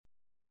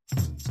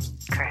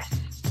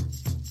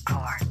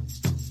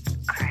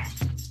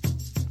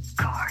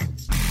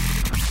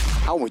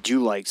How would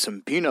you like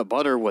some peanut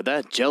butter with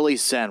that jelly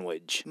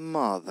sandwich? Hey,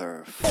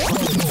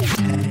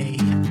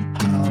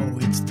 ho,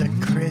 it's the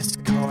Chris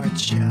Cord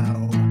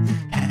Show.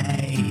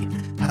 Hey,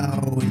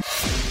 ho.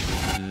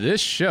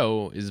 This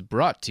show is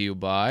brought to you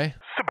by...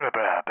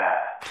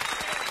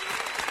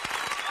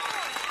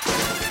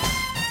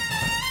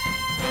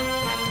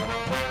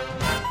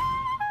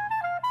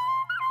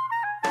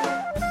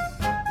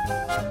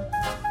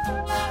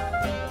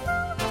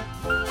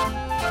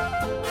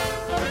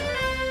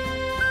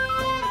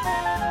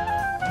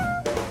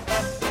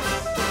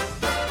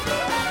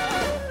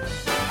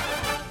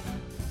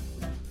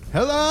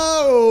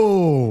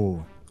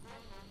 Hello!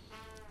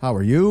 How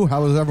are you?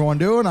 How is everyone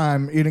doing?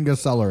 I'm eating a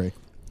celery.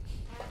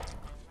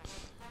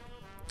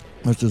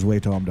 Let's just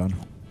wait till I'm done.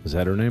 Is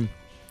that her name?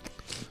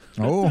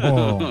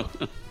 Oh.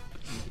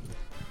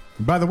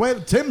 By the way,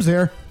 Tim's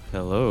here.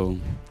 Hello.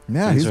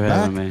 Yeah, Thanks he's for back.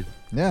 having me.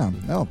 Yeah.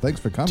 No, thanks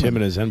for coming. Tim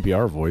in his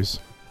NPR voice.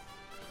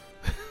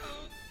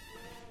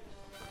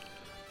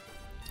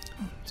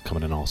 It's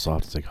coming in all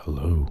soft. It's like,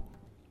 hello.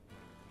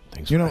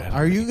 Thanks You for know, having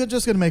are me. you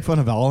just going to make fun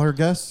of all our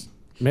guests?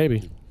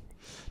 Maybe.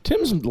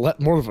 Tim's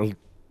more of a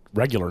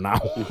regular now.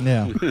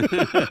 Yeah.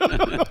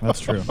 That's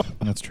true.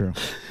 That's true.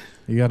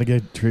 You got to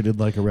get treated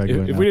like a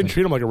regular. If we didn't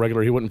treat him like a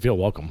regular, he wouldn't feel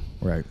welcome.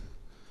 Right.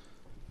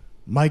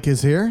 Mike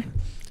is here.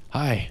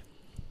 Hi.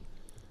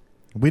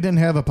 We didn't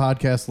have a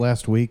podcast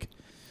last week.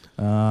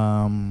 You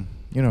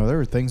know, there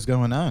were things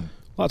going on.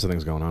 Lots of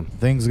things going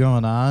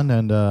on.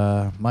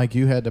 And Mike,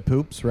 you had the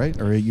poops, right?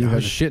 Or you I had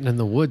was shitting in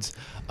the woods.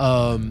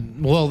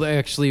 Well,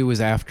 actually, it was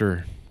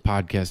after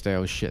podcast day I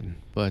was shitting.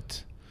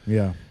 But,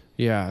 yeah.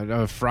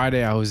 yeah,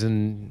 Friday I was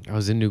in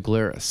New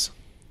Glarus.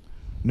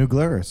 New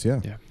Glarus, yeah.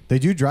 Yeah.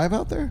 Did you drive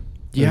out there?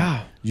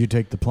 Yeah. Or did you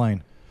take the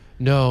plane?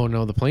 No,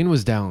 the plane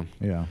was down.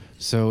 Yeah.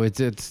 So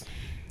it's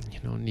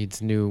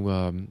needs new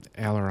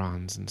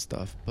ailerons and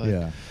stuff.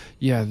 But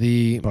Yeah.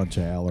 the Bunch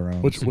of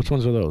ailerons. Which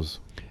ones are those?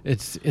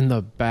 it's in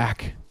the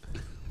back.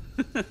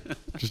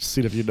 Just to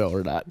see if you know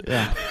or not.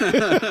 Yeah.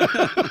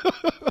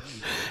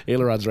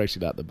 Ailerons are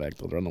actually not in the back,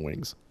 though. They're on the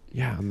wings.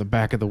 Yeah, on the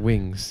back of the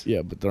wings.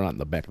 Yeah, but they're not in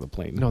the back of the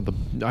plane. No,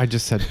 I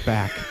just said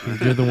back.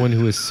 You're the one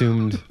who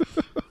assumed.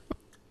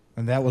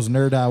 And that was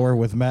Nerd Hour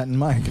with Matt and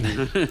Mike.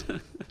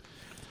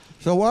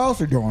 So what else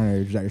are you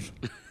doing these days?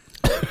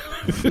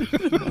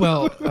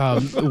 Well,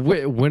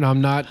 when I'm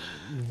not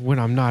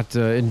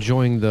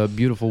enjoying the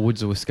beautiful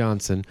woods of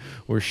Wisconsin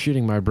or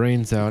shitting my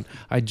brains out,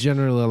 I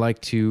generally like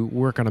to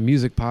work on a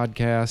music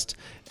podcast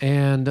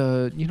and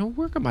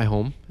work on my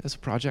home as a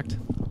project.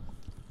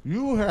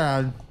 You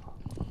had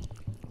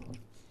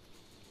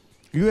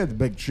the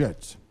big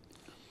shits.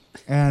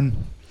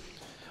 And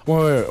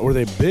Well, were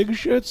they big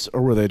shits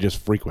or were they just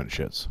frequent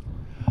shits?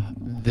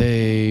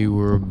 They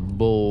were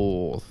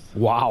both.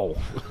 Wow.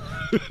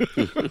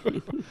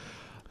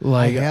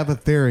 I have a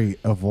theory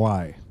of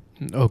why.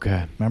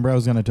 Okay. Remember I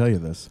was going to tell you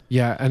this.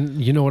 Yeah,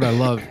 and you know what I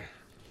love?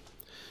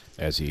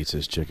 As he eats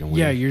his chicken wing.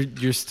 Yeah,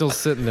 you're still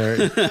sitting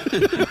there.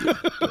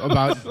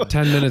 About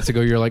 10 minutes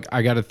ago, you're like,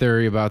 I got a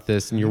theory about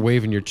this, and you're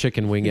waving your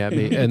chicken wing at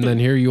me, and then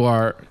here you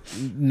are.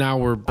 Now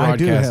we're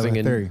broadcasting. I do have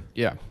a theory.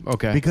 Yeah,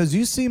 okay. Because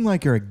you seem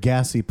like you're a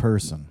gassy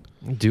person.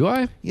 Do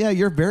I? Yeah,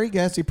 you're a very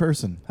gassy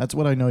person. That's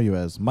what I know you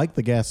as. Mike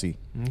the Gassy.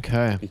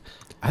 Okay.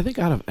 I think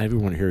out of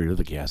everyone here, you're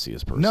the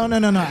gassiest person. No. I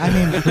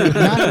mean,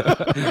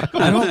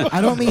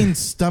 I don't mean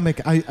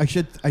stomach. I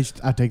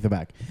take that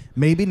back.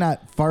 Maybe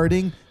not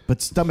farting,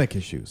 but stomach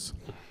issues.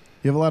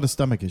 You have a lot of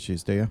stomach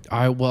issues, do you?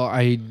 I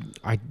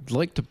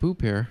like to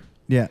poop here.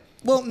 Yeah.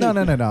 Well,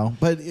 no.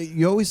 But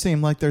you always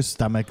seem like there's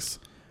stomachs.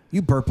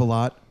 You burp a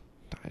lot.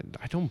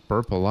 I don't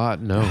burp a lot.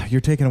 No.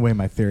 You're taking away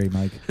my theory,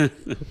 Mike.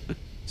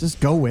 Just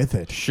go with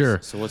it. Sure.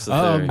 So what's the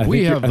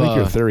theory? I think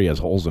your theory has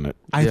holes in it.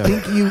 I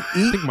think you eat.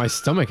 I think my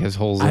stomach has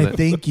holes in it. I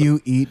think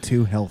you eat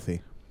too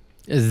healthy.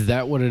 Is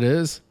that what it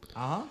is?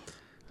 Uh-huh.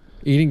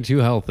 Eating too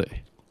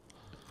healthy.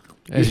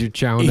 As you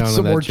chow Eat down some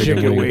on that more chicken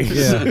chicken wing. wings.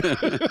 Yeah.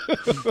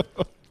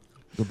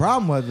 The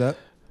problem with it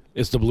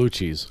It's the blue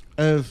cheese.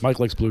 is Mike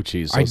likes blue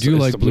cheese. So I it's do the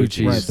like blue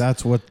cheese. right.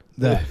 That's what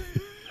that.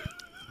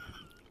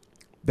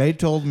 They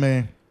told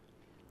me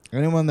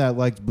anyone that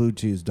likes blue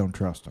cheese, don't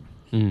trust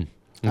them.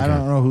 I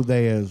don't know who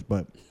they is,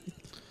 but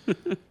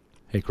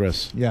Hey,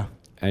 Chris. yeah.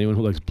 Anyone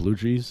who likes blue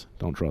cheese,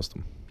 don't trust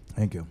them.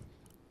 Thank you.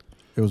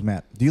 It was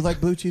Matt. Do you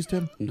like blue cheese,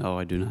 Tim? No,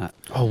 I do not.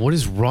 Oh, what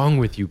is wrong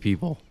with you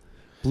people?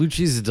 Blue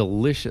cheese is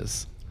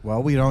delicious.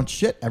 Well, we don't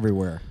shit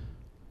everywhere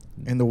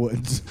in the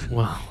woods.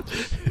 Wow.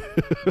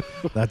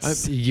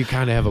 That's You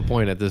kind of have a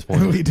point at this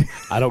point. we do.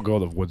 I don't go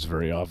to the woods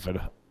very often.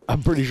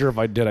 I'm pretty sure if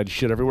I did, I'd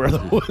shit everywhere in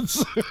the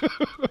woods.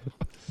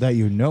 That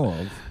you know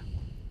of.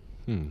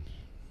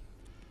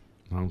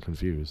 I'm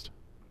confused.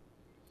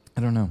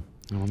 I don't know.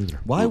 I don't either.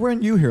 Why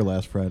weren't you here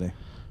last Friday?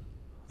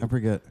 I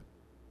forget.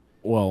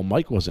 Well,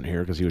 Mike wasn't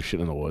here because he was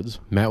shitting in the woods.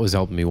 Matt was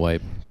helping me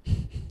wipe.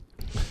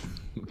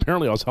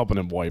 Apparently, I was helping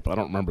him wipe. I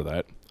don't remember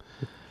that.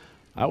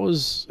 I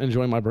was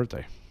enjoying my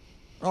birthday.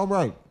 All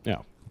right. Yeah.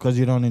 Because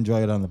you don't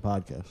enjoy it on the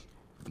podcast.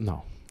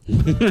 No.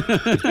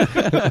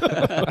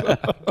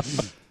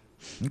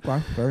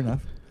 Okay, fair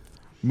enough.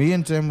 Me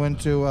and Tim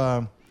went to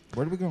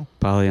where did we go?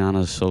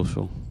 Pollyanna's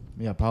Social.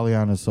 Yeah,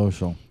 Pollyanna's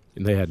Social.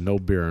 And they had no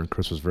beer, and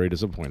Chris was very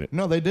disappointed.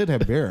 No, they did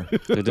have beer,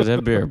 They did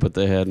have beer, but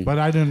they had but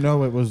I didn't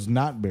know it was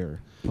not beer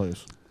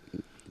place.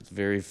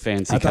 very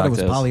fancy I thought cocktails.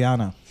 it was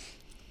Pollyanna,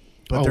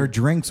 but Oh. their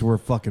drinks were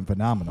fucking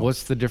phenomenal.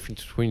 What's the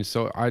difference between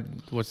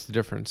what's the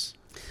difference?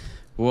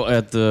 Well,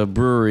 at the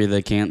brewery,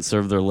 they can't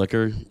serve their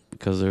liquor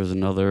because there's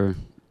another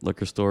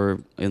liquor store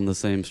in the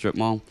same strip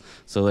mall.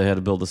 So they had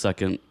to build a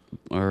second,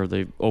 or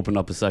they opened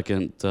up a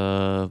second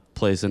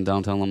place in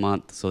downtown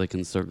Lamont so they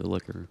can serve the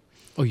liquor.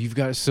 Oh,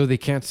 so they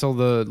can't sell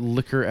the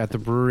liquor at the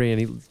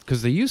brewery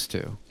because they used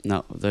to.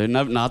 No, they're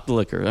not the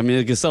liquor. I mean,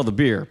 they can sell the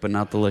beer, but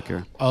not the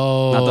liquor.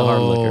 Oh, Not the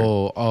hard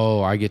liquor.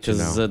 Oh, I get you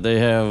Because now. they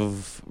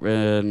have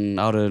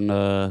out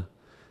in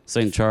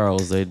St.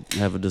 Charles, they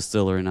have a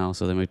distillery now,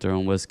 so they make their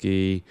own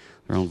whiskey,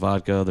 their own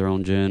vodka, their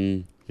own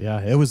gin. Yeah,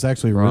 it was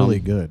actually Rum. really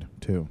good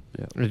too.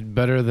 It's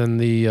better than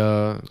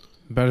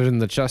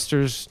the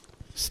Chester's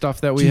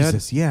stuff that we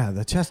Jesus, yeah,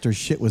 the Chester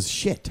shit was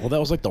shit. Well, that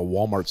was like the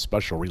Walmart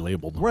special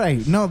relabeled.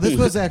 Right. No, this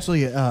was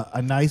actually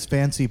a nice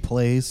fancy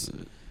place.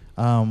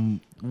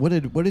 What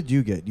did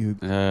you get? You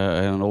I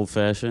had an old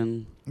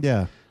fashioned,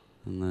 yeah.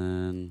 and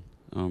then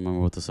I don't remember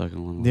what the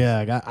second one was.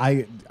 Yeah,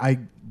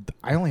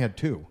 I only had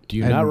two. Do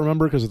you And not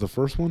remember because of the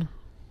first one?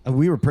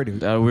 We were pretty.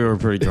 We were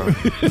pretty drunk.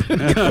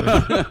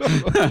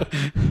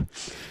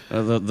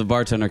 The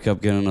bartender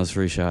kept giving us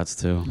free shots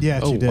too. Yeah,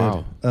 Oh, she did.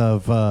 wow.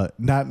 Of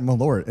not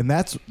Malört, and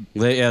that's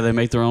They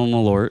make their own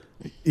Malört.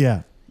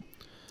 yeah,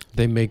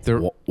 They make their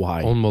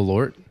Why? own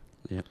Malört.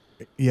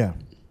 yeah.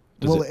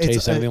 Does it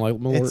taste anything like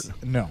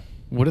Malört? No,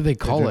 What do they it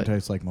call didn't it?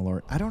 taste like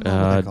Malört. I don't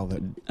know what they called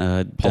it.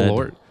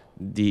 Malört.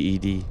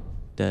 DED.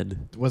 Dead.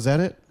 Was that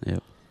it?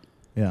 Yep.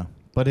 Yeah,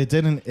 but it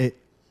didn't. It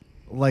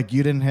like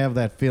you didn't have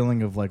that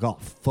feeling of like, oh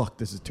fuck,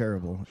 this is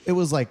terrible. It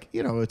was like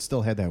it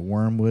still had that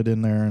wormwood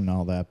in there and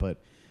all that, but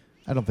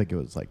I don't think it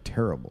was like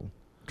terrible.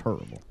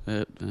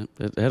 It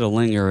had a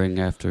lingering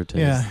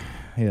aftertaste.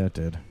 Yeah, it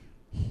did.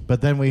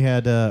 But then we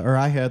had,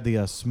 I had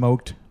the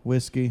smoked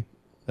whiskey.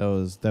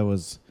 That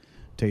was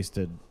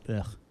tasted.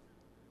 Ugh.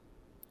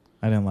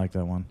 I didn't like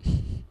that one.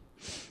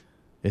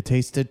 It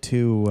tasted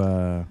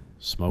too.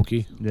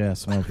 Smoky? Yeah,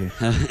 smoky.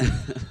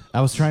 I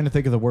was trying to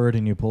think of the word,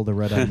 and you pulled the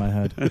red out of my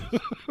head.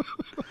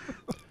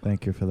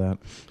 Thank you for that.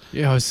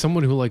 Yeah, as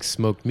someone who likes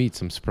smoked meats,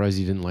 I'm surprised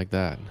you didn't like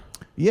that.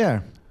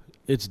 Yeah,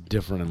 It's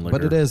different in liquor.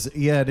 but it is.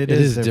 Yeah, it It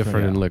is is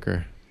different in yeah.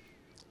 liquor.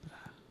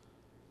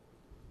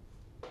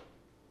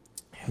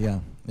 Yeah,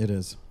 it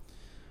is.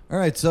 All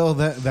right, so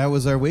that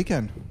was our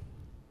weekend.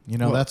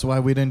 Well- That's why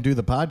we didn't do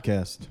the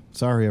podcast.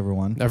 Sorry,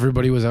 everyone.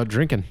 Everybody was out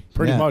drinking.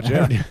 Pretty Yeah. much,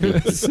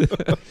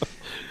 yeah.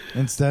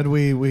 Instead,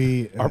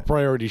 we Our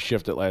priorities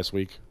shifted last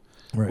week.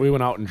 right, We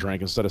went out and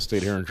drank instead of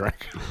stayed here and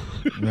drank.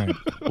 right.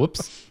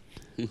 Whoops.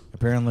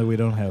 Apparently, we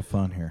don't have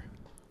fun here.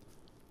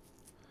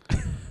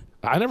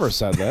 I never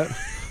said that.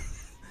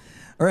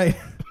 All right,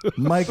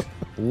 Mike,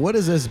 what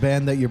is this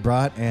band that you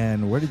brought,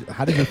 and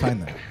how did you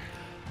find that?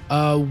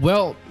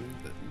 Well,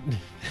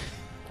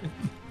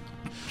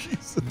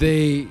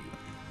 they.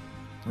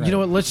 Right. You know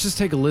what? Let's just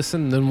take a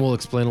listen, then we'll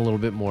explain a little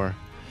bit more.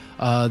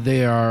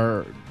 They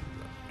are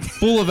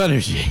full of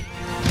energy.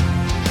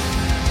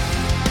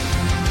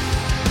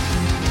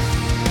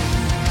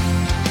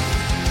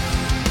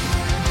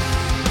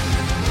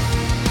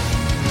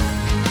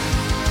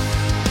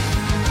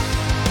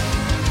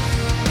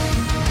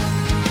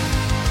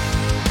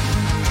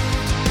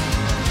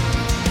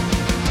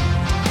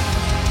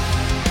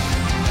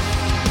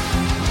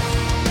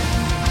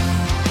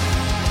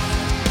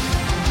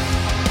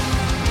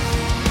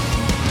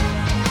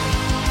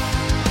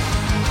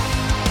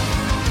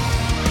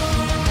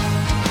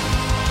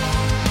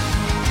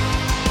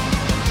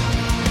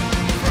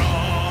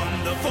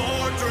 From the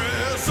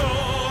fortress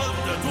of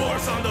the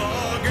dwarfs on the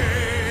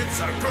gates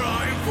are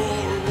crying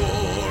for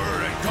war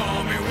and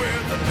coming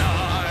with the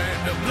night.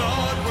 The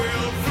blood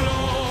will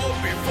flow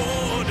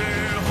before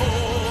their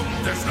home.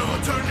 There's no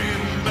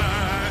turning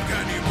back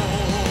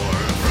anymore.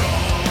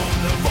 From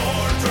the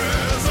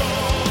fortress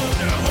of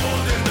they're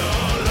holding the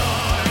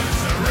lines,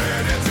 they're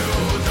ready to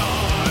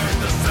die.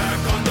 The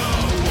stack on the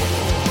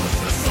walls,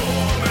 the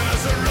storm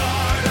has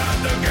arrived at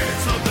the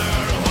gates of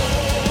their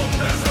home.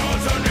 There's no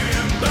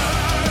turning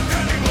back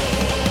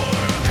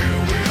anymore.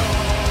 Here we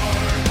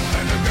are,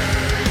 at the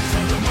gates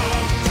of the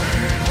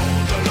mountain.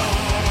 Hold the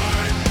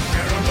line.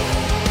 We're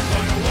alone,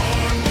 but no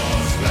one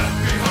was left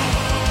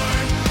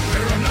behind.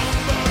 We're a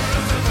number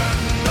as a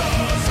vendor.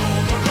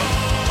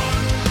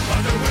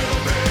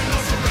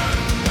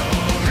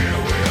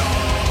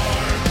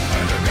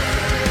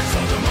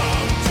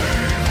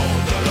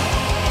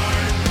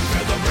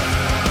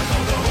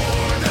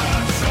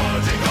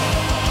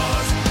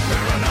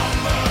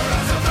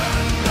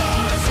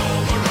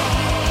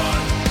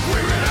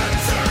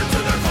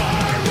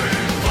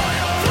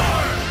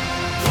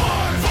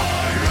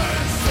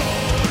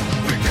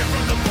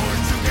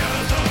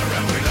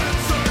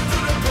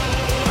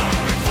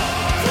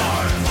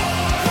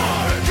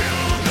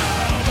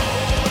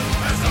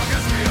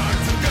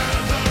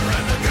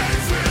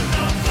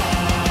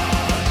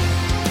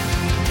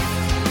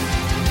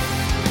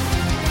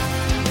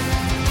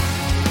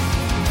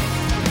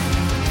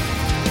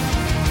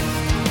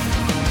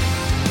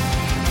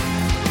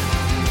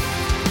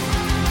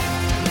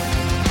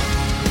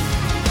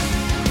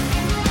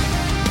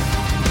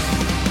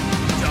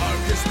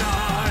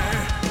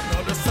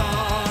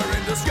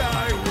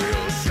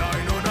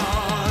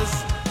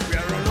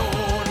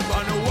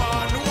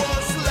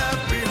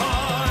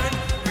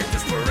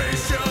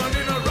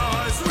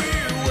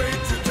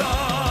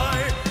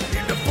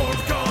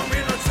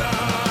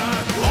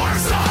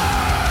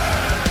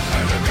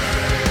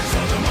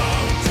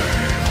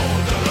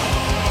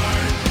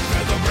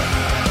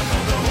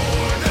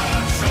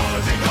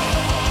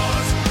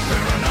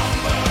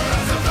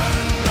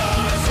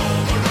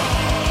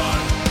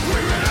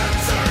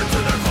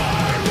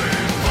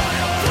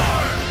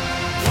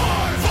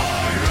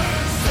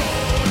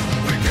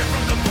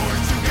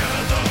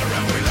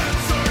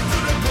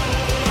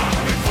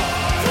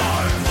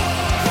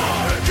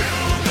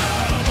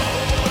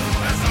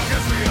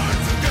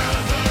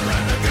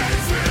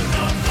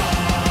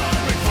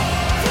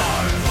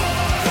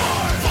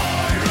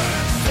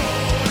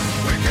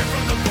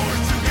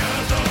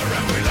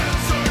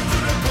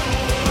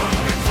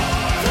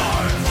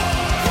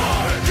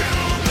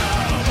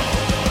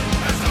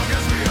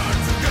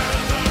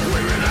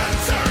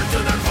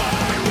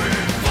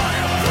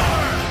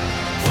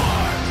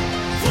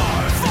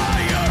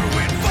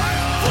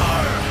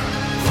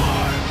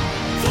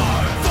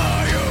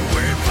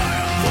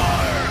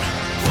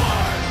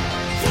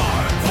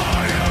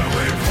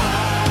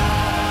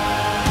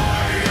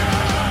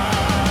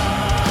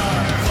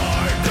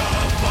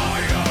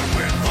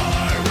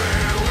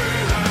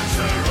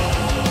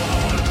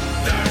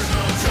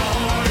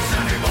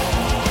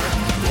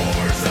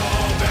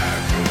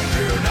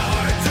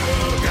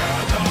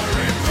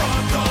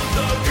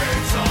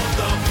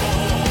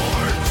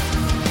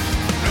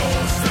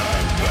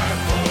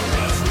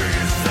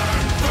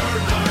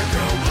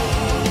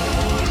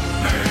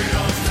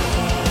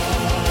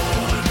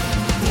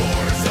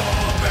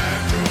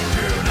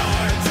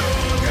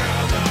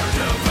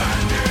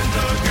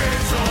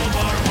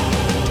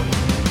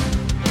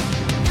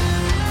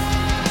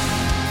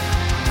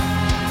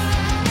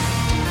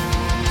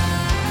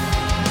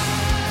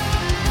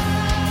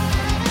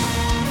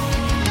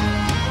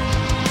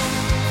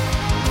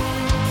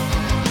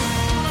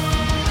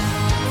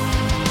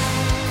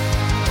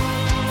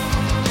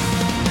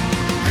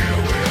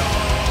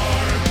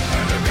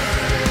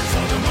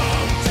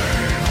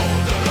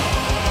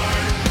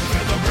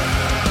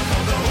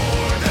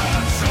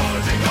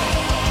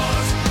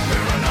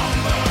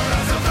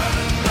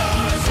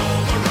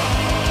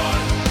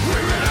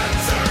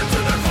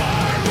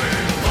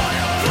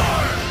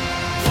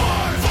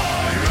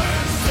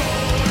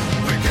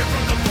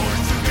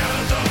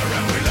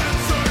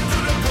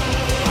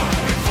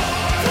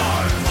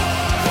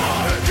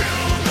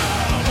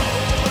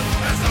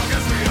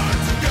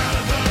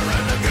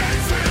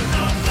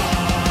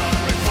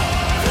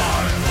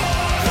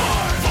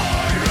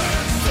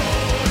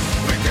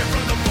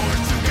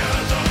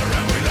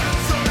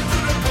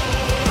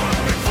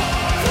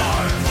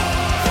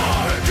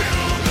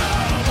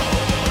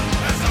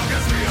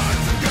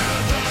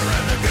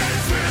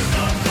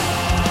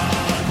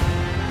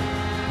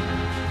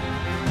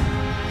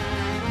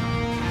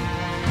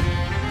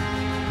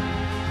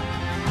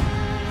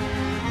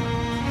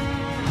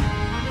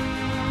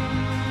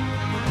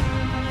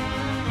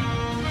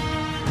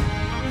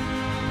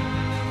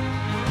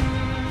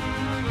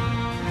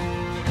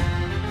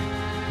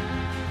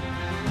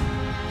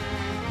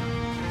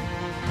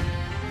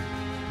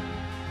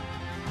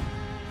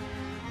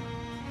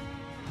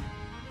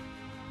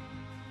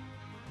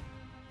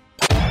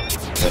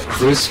 The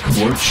Chris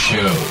Court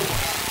Show.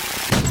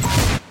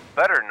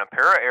 Better than a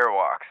pair of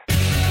Airwalks.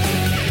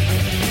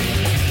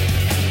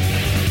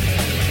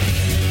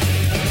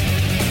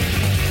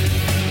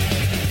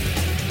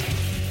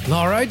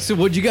 All right, so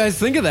what'd you guys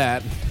think of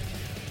that?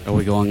 Are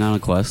we going on a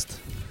quest?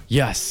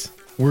 Yes,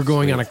 we're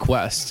going on a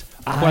quest.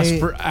 Quest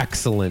for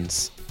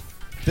excellence.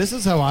 This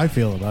is how I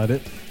feel about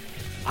it.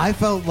 I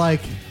felt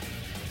like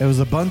it was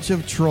a bunch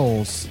of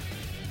trolls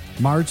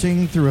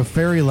marching through a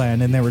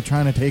fairyland, and they were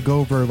trying to take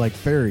over like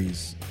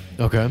fairies.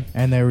 Okay.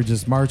 And they were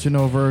just marching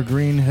over a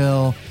green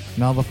hill,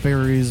 and all the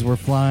fairies were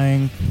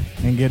flying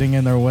and getting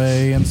in their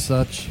way and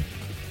such.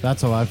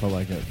 That's how I felt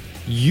like it.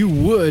 You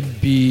would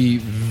be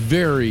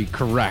very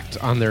correct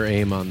on their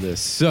aim on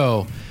this.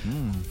 So,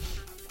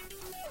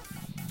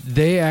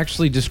 they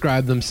actually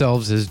describe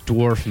themselves as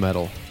dwarf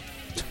metal.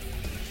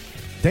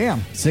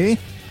 Damn, see?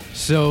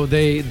 So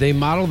they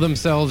model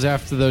themselves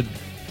after the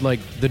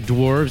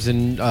dwarves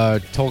in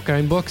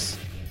Tolkien books,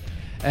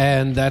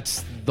 and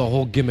that's the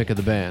whole gimmick of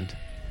the band,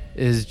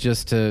 is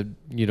just to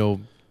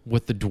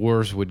what the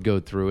dwarves would go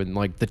through and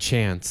like the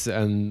chants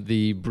and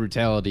the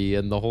brutality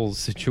and the whole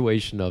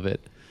situation of it.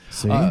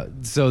 See?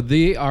 So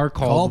they are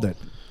Called it.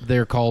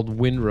 They're called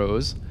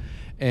Windrose,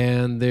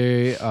 and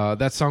they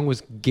that song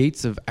was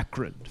Gates of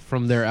Ekron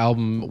from their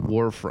album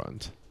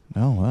Warfront.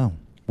 Oh, wow.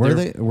 Where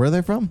are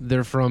they from?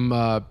 They're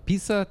from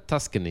Pisa,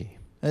 Tuscany.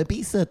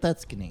 Pisa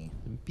Tuscany.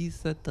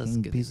 Pisa,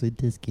 Tuscany. Pisa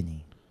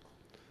Tuscany.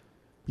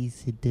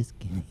 Pisa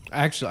Tuscany.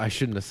 Actually, I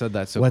shouldn't have said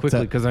that so What's quickly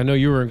that? because I know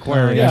you were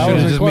inquiring. yeah, I I should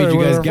was have just made you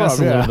inquiring guys where guess a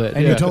they're little from, bit.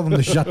 And you told them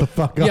to shut the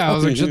fuck up. Yeah, I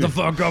was like, shut the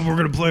fuck up. We're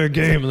going to play a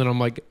game. And then I'm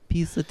like,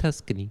 Pisa,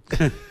 Tuscany.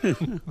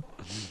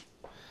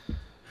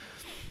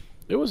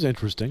 It was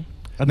interesting.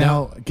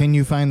 Now, can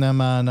you find them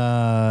on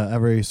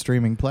every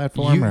streaming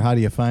platform, or how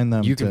do you find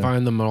them? You can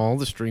find them on all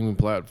the streaming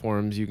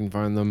platforms. You can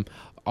find them.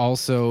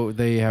 Also,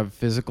 they have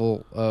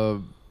physical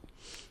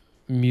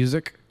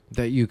music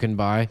that you can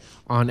buy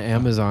on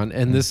Amazon.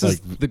 And this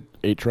is Like the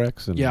 8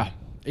 tracks? And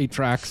 8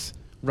 tracks,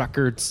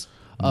 records.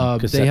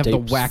 Cassette They have the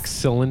tapes. wax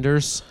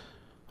cylinders.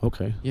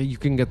 Okay. Yeah, you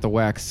can get the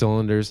wax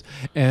cylinders.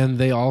 And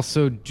they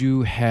also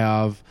do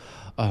have...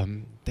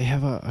 they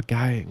have a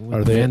guy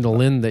with a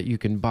mandolin that you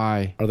can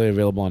buy. Are they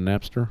available on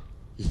Napster?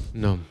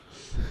 No,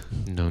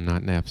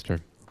 not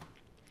Napster.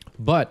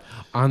 But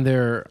on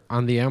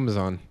the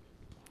Amazon,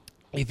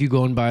 if you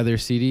go and buy their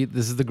CD,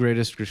 this is the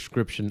greatest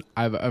description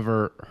I've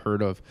ever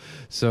heard of.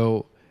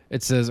 So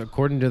it says,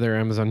 according to their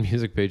Amazon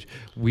Music page,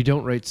 we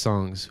don't write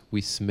songs, we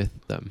smith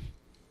them.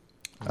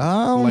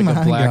 Oh Like a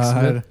my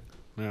blacksmith.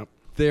 God. Yep.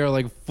 They are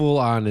like full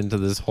on into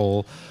this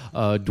whole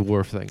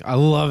dwarf thing. I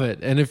love it.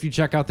 And if you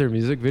check out their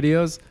music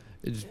videos,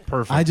 it's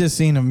perfect. I just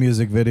seen a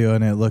music video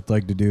and it looked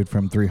like the dude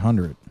from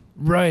 300.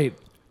 Right.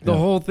 The Yeah.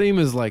 whole theme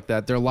is like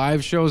that. Their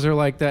live shows are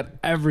like that.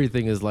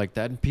 Everything is like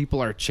that. And people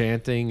are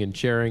chanting and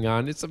cheering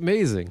on. It's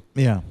amazing.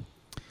 Yeah.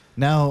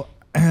 Now,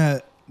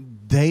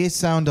 they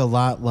sound a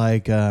lot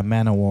like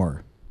Man of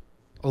War.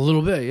 A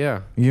little bit,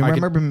 yeah. You I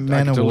remember could- Man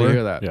I could of totally War?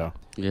 hear that. Yeah.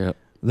 Yeah.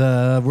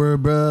 The We're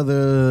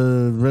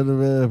Brothers.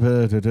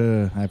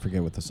 I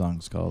forget what the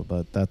song's called,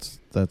 but that's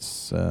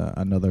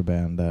another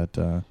band that.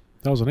 That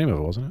was the name of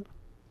it, wasn't it?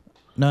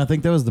 No, I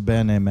think that was the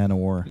band name Man of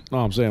War. No,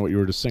 I'm saying what you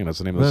were just saying. That's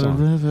the name of the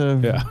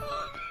song.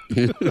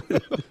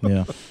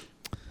 Yeah.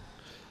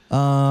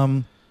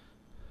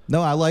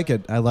 No, I like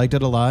it. I liked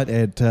it a lot.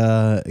 It's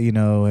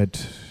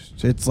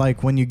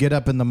like when you get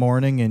up in the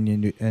morning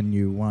and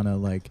you want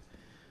to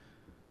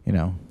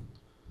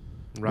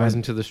Rise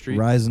into the street.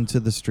 rise into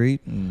the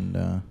street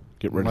and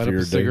Get ready Light for up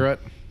your a cigarette.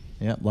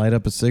 light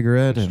up a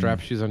cigarette and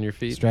Strap shoes on your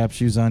feet. strap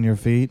shoes on your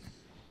feet,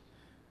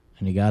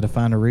 and you got to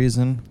find a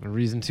reason. A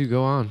reason to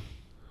go on.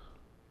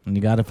 And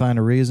you got to find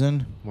a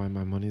reason. Why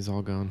my money's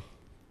all gone.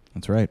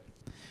 That's right.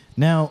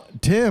 Now,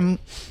 Tim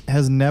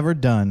has never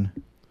done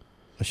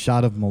a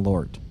shot of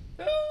Malört.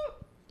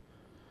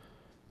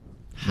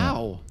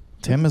 How?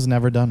 Tim has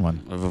never done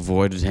one. I've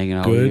avoided hanging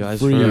out with Good you guys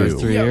for for you.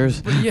 3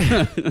 years. But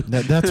yeah.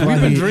 That's why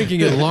We've been he-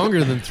 drinking it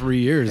longer than 3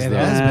 years, It though.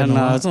 has been a No,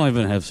 lot. it's only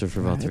been hipster for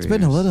about 3 years. It's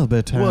been a little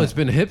bit. Well, it's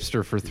been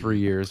hipster for 3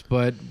 years,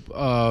 but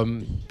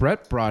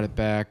Brett brought it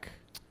back.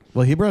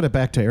 Well, he brought it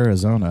back to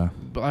Arizona.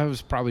 That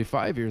was probably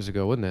 5 years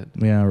ago, wasn't it?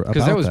 Yeah,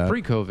 Because that about was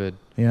pre-COVID.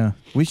 Yeah,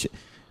 we should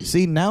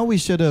see. Now we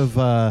should have.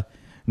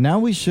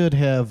 We should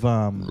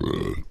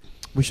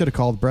have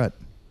called Brett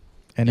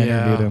and Yeah.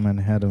 interviewed him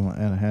and had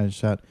a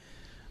shot.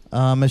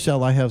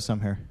 Michelle, I have some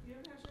here. You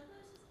don't have shirtless?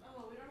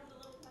 Oh, we don't have the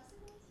little plastic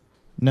ones?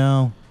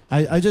 No,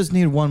 I just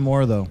need one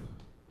more though.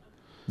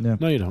 Yeah,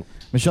 No, you don't.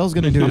 Michelle's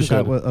gonna do I'm a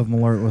shot good. of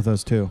Malört with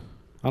us too.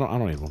 I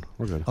don't need one.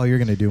 We're good. Oh, you're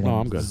gonna do No,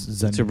 one. I'm good.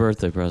 Zen- It's your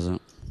birthday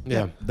present.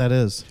 Yeah. that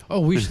is. Oh,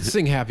 we should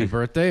sing happy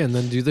birthday and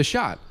then do the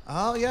shot.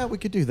 Oh yeah, we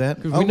could do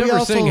that. We never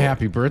sang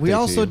happy birthday. We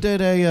also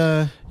did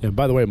a. And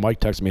by the way, Mike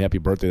texted me happy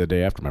birthday the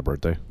day after my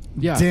birthday.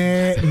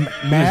 Yeah.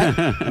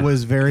 Matt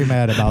was very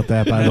mad about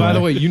that. By the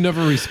way, you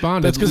never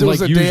responded. That's because it was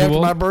the day after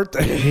my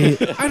birthday.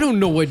 I don't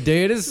know what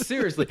day it is.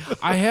 Seriously,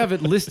 I have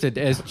it listed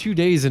as 2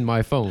 days in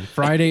my phone: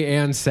 Friday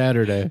and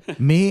Saturday.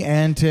 Me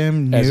and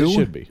Tim knew As it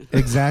should be.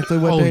 exactly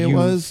what day it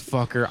was.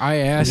 Fucker! I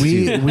asked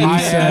you.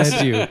 I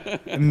asked you.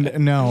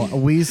 No,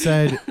 we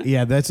said,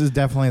 yeah, this is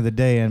definitely the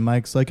day. And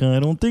Mike's like, I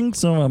don't think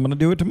so. I'm going to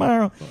do it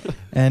tomorrow.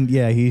 And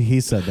yeah, he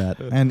said that,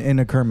 and in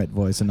a Kermit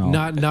voice and all.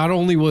 Not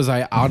only was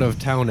I out of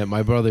town at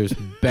my brother's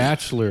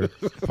bachelor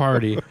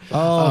party.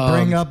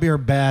 Bring up your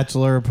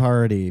bachelor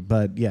party.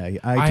 But yeah,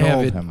 I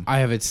told him. I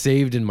have it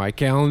saved in my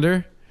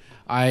calendar.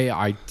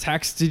 I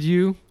texted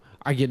you.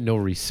 I get no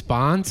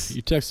response.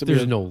 You texted me.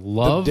 There's the- no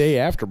love. The day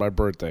after my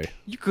birthday.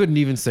 You couldn't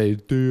even say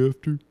day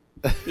after.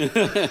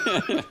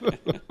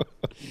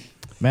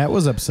 Matt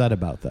was upset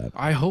about that.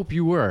 I hope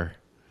you were.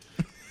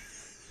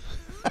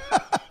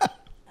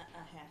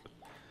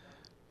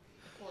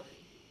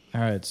 All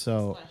right,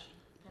 so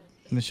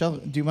Michelle,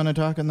 do you want to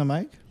talk on the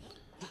mic?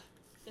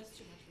 That's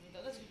too much for me,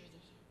 though. That's too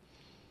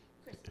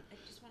much. Chris, I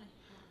just want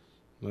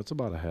to. That's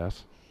about a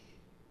half.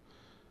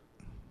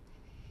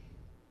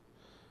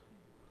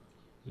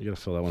 You got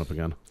to fill that one up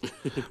again.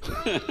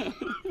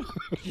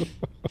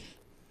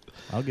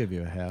 I'll give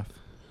you a half.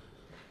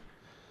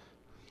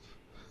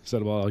 Is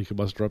that about all you can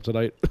muster up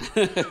tonight?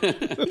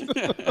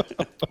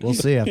 We'll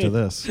see after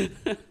this.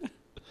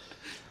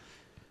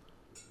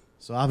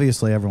 So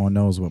obviously everyone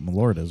knows what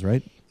Malört is,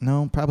 right?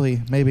 No,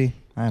 probably, maybe.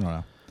 I don't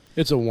know.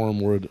 It's a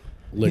wormwood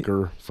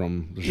liquor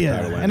from the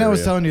Chicagoland and I was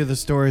area. telling you the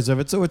stories of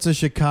it. So it's a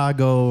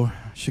Chicago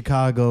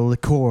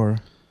liqueur,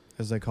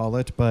 as they call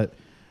it. But,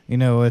 you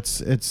know,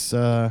 it's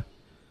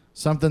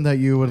something that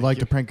you would like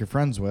to prank your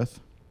friends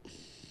with.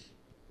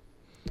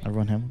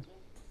 Everyone have one?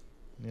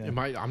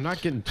 Yeah. I'm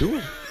not getting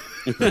to it.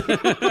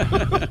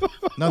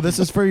 No, this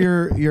is for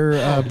your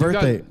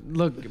birthday.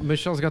 Look,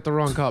 Michelle's got the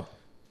wrong cup.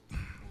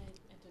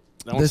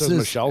 That one This says is-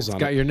 Michelle's It's on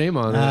got it. your name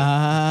on it.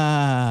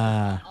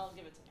 I'll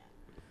give it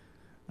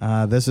to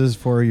Matt. This is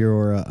for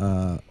your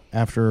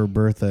after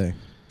birthday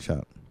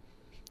shot.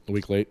 A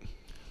week late.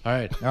 All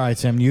right. All right,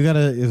 Sam, you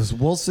gotta.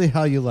 We'll see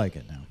how you like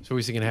it now. So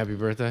we singing happy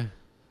birthday?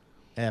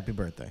 Happy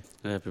birthday!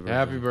 Happy birthday.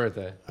 Happy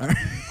birthday. I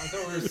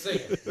thought we were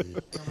singing.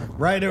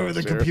 Right over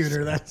the Serious?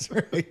 computer. That's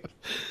right.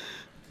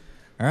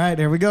 All right,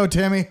 here we go,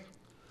 Timmy.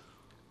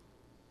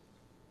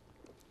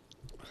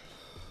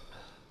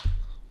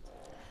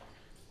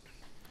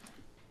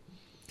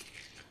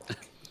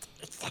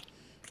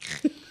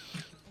 I'm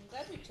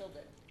glad we killed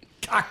it.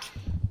 Cock,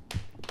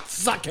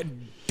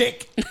 sucking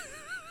dick.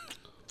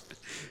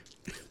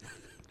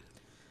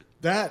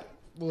 That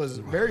was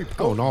very Going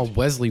potent. all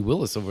Wesley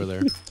Willis over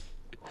there.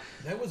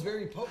 That was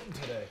very potent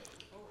today.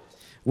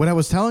 What I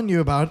was telling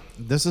you about,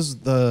 this is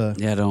the.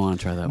 Yeah, I don't want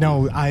to try that one.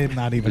 No, I am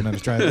not even going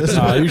to try this.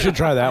 You should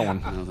try that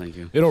one. No, thank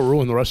you. It'll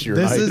ruin the rest of your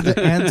This night. is the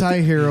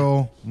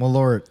anti-hero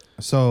Malört.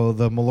 So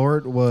the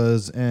Malört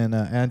was an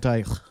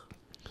anti.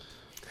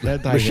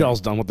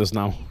 Michelle's done with this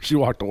now. She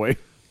walked away.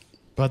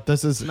 But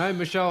this is. Good night,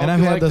 Michelle. And Hope I've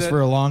you had liked this it.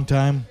 for a long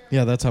time.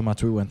 Yeah, that's how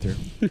much we went through.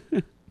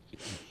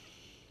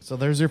 So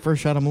there's your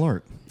first shot of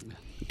Malört.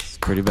 It's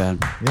pretty bad.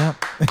 Yeah.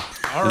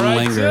 All It right,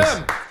 lingers.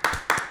 Tim.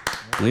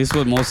 At least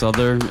with most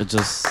other, it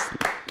just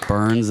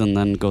burns and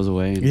then goes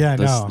away. Yeah, I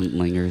this know.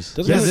 lingers.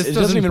 Doesn't Yeah, even, this it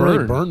doesn't doesn't even really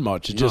burn. burn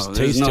much. It just No,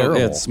 tastes no, terrible.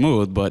 It's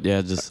smooth, but yeah,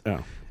 it just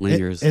Yeah.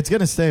 lingers. It's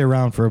going to stay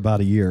around for about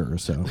a year or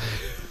so.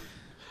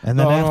 And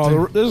then No, after.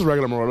 no, this is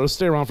regular Malört. It'll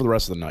stay around for the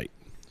rest of the night.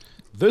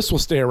 This will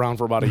stay around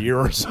for about a year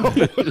or so.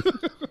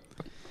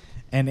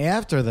 And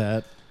after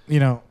that, you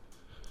know,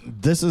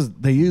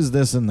 they use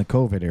this in the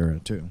COVID era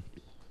too.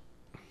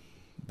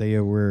 They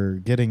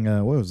were getting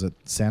what was it,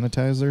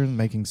 sanitizer,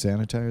 making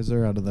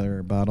sanitizer out of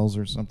their bottles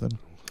or something.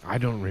 I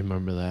don't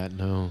remember that.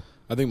 No.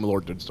 I think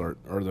Malört did start,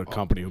 or the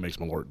company who makes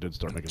Malört did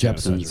start making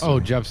Jepson's. sanitizer. Oh,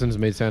 Jepson's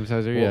made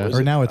sanitizer. Yeah. Is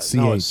Or it? now it's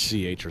Now it's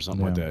CH. CH or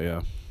something like Yeah. that,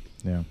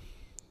 yeah. Yeah.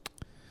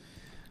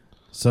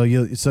 So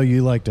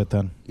you liked it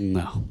then?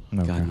 no.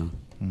 Okay. God,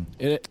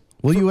 no.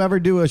 Will you ever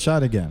do a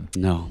shot again?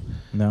 No.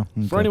 No.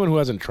 For Okay. anyone who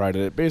hasn't tried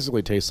it, it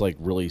basically tastes like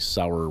really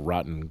sour,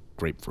 rotten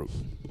grapefruit.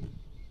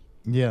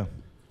 Yeah.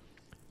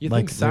 You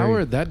Like think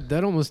sour? very-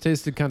 That almost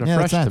tasted kind of Yeah,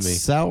 fresh it's not to me.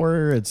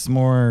 sour. It's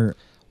more.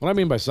 What I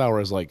mean by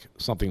sour is like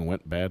something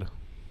went bad.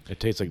 It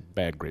tastes like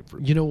bad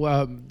grapefruit. You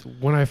know,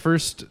 when I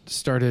first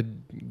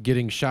started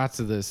getting shots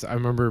of this, I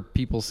remember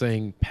people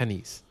saying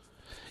pennies.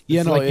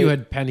 Yeah, It's no, like you it-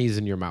 had pennies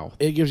in your mouth.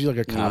 It gives you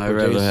like a No, copper I'd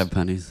rather taste, have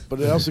pennies. but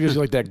it also gives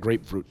you like that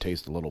grapefruit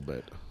taste a little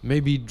bit.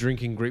 Maybe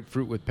drinking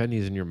grapefruit with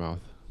pennies in your mouth.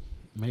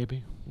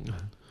 Maybe.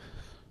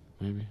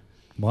 Maybe.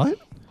 What?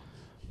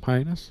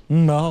 Pinus?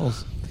 No.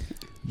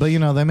 But you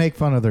know they make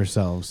fun of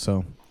themselves.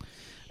 So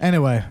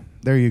anyway,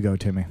 there you go,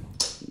 Timmy.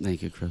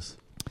 Thank you, Chris.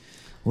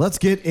 Let's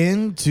get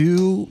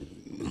into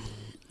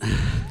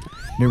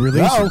new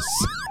releases.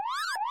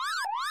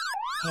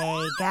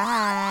 Hey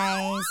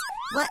guys,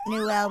 what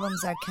new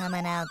albums are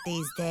coming out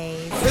these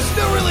days? It's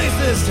new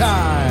releases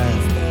time.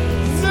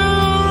 New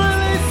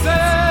releases.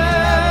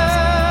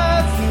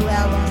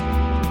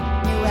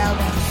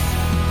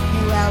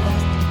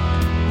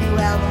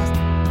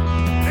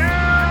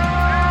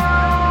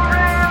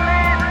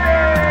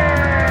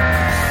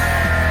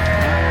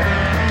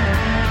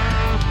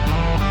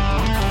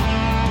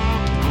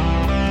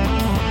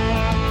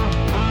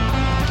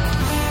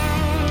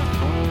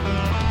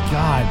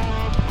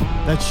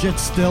 That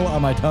shit's still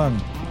on my tongue.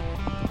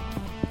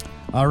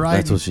 All right.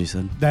 That's what she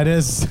said. That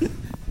is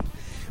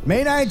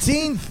May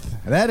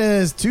 19th. That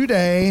is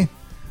today.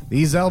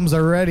 These albums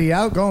are already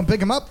out. Go and pick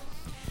them up.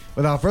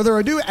 Without further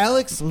ado,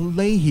 Alex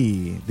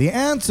Leahy. The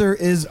answer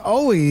is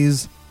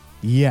always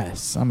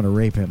yes. I'm going to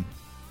rape him.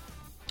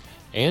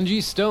 Angie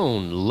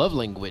Stone, Love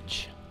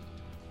Language.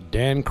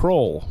 Dan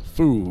Kroll,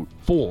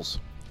 Fools.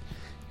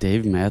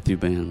 Dave Matthew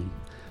Band,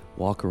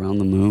 Walk Around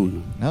the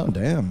Moon. Oh,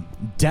 damn.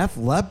 Def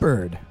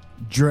Leppard,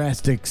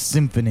 Drastic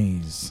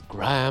Symphonies.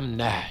 Graham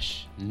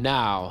Nash,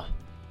 Now.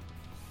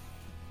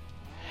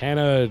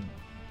 Hannah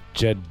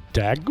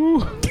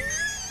Jadagu?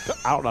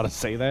 I don't know how to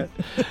say that.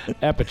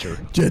 Aperture.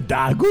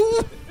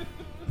 Jadagu?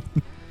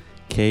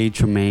 K.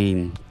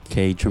 Tremaine.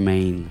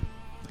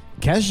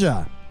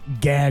 Kesha,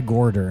 Gag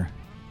Order.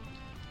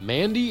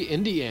 Mandy,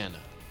 Indiana.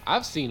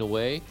 I've seen a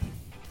way.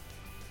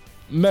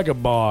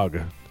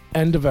 Megabog,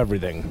 End of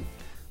Everything.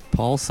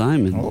 Paul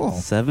Simon, Oh.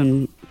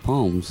 7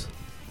 Palms.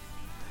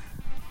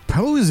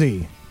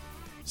 Posey,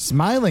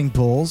 Smiling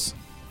Pools.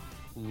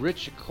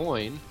 Rich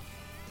Coin,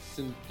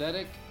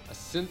 Synthetic, A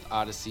Synth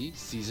Odyssey,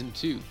 Season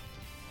 2.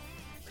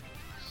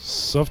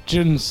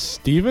 Sufjan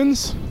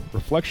Stevens,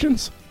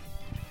 Reflections.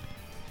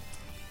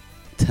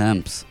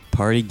 Temps,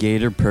 Party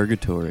Gator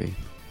Purgatory.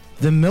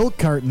 The Milk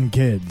Carton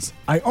Kids,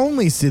 I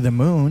Only See the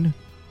Moon.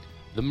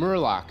 The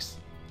Murlocs,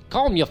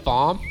 Calm Ya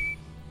Farm.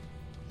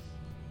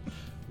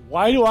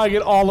 Why do I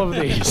get all of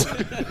these?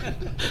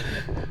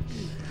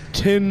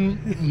 Tin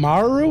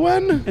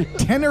Maruen?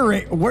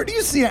 Tenere, where do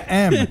you see an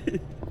M?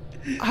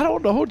 I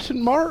don't know.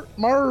 Tin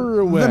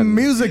Maruen. The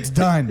music's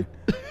done.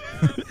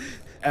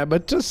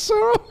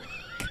 Amaterasu?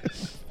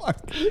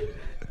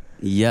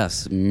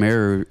 Yes,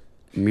 Mirror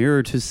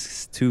to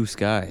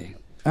Sky.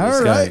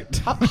 All right.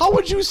 How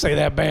would you say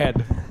that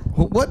band?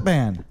 What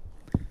band?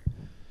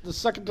 The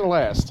second to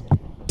last.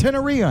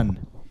 Tenerian.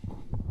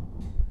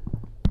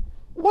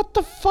 What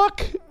the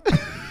fuck?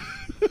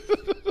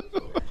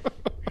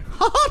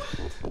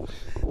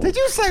 Did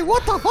you say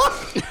what the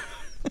fuck?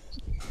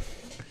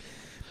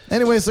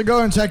 Anyway, so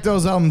go and check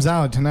those albums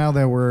out. Now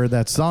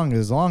that song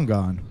is long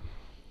gone.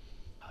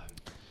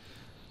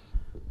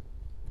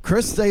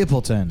 Chris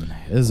Stapleton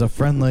is a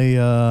friendly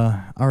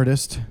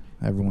artist.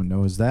 Everyone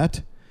knows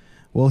that.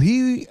 Well,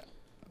 he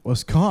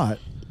was caught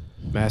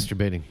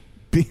Masturbating.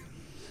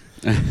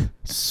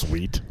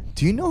 Sweet.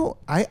 Do you know?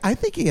 I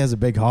think he has a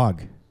big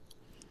hog.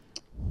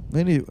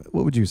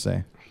 What would you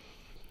say?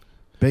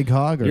 Big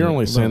hog? Or You're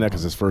only saying little- that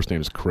because his first name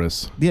is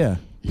Chris. Yeah.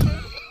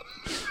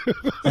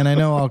 And I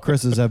know all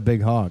Chris's have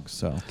big hogs,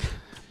 so.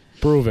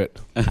 Prove it.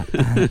 It's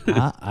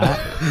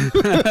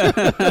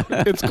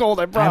cold,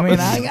 I I promise.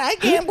 mean, I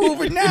can't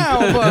move it now,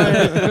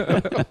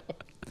 but.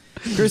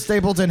 Chris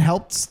Stapleton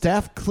helped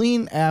Steph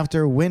clean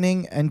after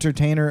winning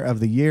Entertainer of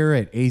the Year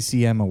at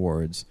ACM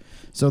Awards.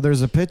 So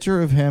there's a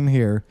picture of him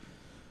here,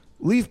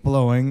 leaf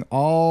blowing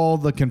all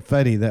the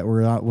confetti that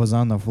was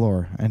on the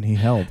floor, and he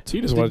helped. He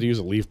just wanted to use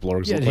a leaf blower.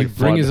 'Cause Yeah, it did looked he like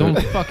bring fun. his own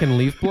fucking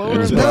leaf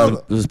blower? No.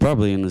 It was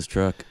probably in his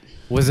truck.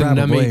 Was it an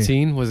Probably.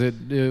 M18? Was it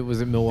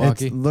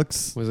Milwaukee? It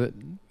looks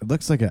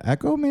like an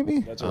Echo, maybe?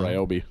 That's a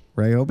Ryobi.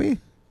 Ryobi?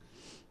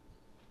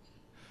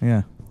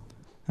 Yeah.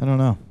 I don't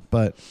know.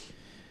 But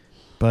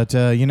if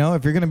you're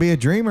going to be a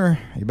dreamer,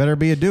 you better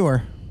be a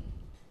doer.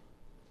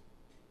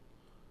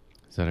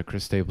 Is that a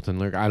Chris Stapleton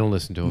lyric? I don't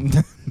listen to him.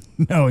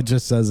 No, it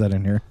just says that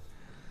in here.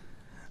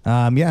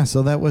 Yeah,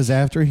 so that was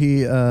after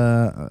he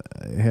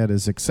had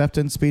his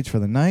acceptance speech for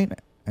the night,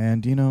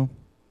 and,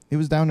 he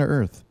was down to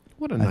earth.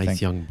 What a I nice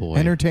think. young boy.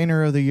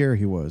 Entertainer of the Year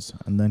he was,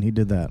 and then he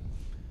did that.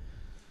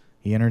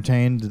 He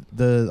entertained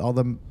all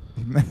the...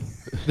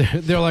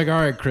 They're like,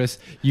 all right, Chris,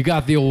 you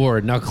got the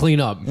award. Now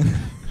clean up.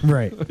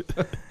 Right.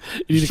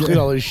 You need to clean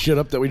all this shit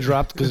up that we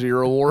dropped because of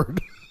your award.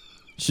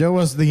 Show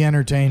us the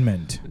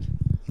entertainment.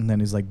 And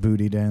then he's like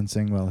booty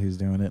dancing while he's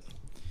doing it.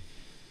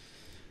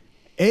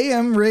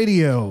 AM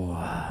radio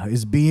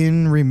is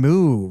being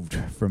removed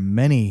from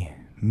many,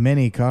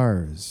 many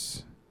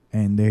cars.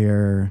 And they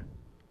are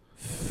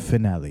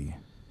finale.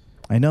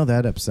 I know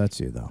that upsets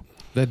you, though.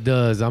 That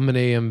does. I'm an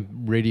AM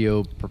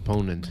radio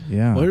proponent.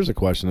 Yeah. Well, here's a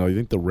question, though. You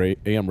think the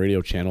AM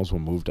radio channels will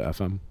move to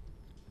FM?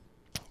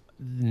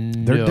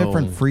 They're No.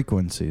 different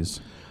frequencies.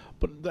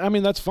 But, I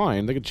mean, that's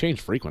fine. They could change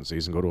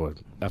frequencies and go to a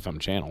FM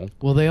channel.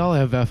 Well, they all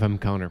have FM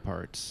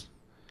counterparts.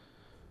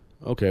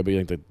 Okay, but you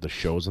think that the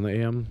shows in the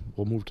AM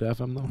will move to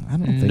FM, though? I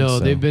don't think so. No,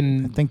 they've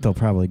been... I think they'll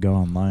probably go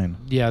online.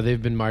 Yeah,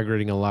 they've been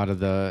migrating a lot of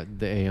the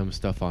AM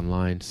stuff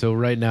online. So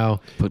right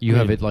now, But you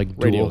have it like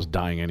Radio's dual.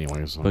 dying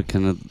anyway. So. But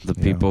can the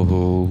people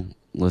who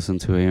listen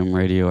to AM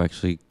radio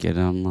actually get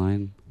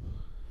online?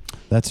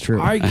 That's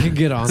true. I can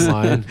get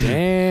online.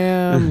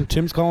 Damn,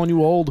 Tim's calling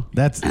you old.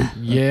 That's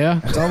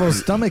Yeah. all those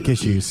stomach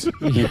issues.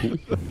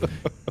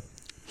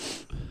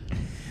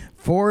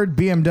 Ford,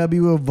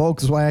 BMW,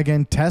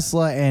 Volkswagen,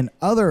 Tesla, and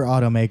other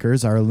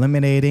automakers are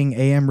eliminating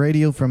AM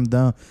radio from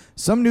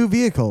some new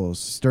vehicles,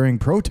 stirring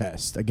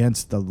protest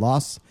against the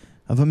loss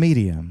of a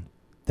medium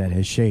that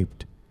has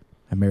shaped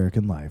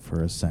American life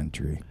for a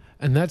century.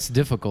 And that's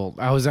difficult.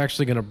 I was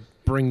actually going to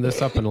bring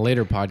this up in a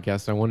later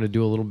podcast. I want to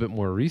do a little bit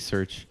more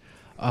research.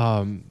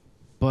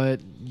 But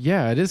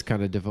yeah, it is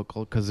kind of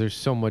difficult because there's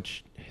so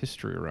much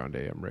history around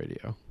AM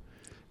radio.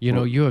 You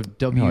know, you have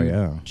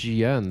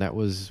WGN. That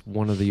was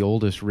one of the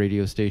oldest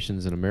radio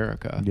stations in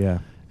America. Yeah.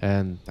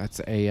 And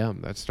that's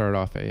AM. That started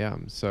off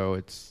AM. So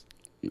it's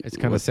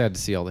kind of sad to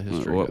see all the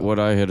history. What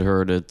I had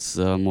heard, it's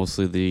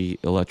mostly the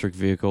electric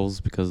vehicles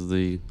because of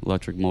the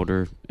electric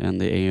motor and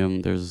the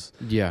AM. There's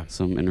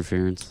some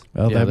interference.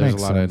 Well, that there's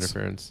makes a lot sense. of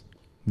interference.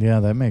 Yeah,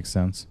 that makes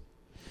sense.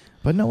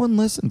 But no one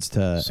listens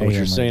to. So what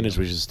you're AM saying radio. is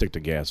we should stick to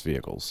gas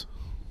vehicles.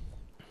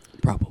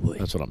 Probably.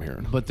 That's what I'm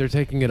hearing. But they're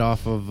taking it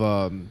off of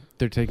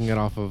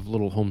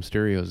little home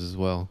stereos as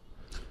well.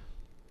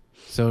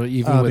 So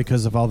even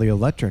because of all the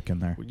electric in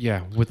there.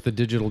 Yeah, with the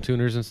digital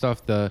tuners and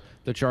stuff, the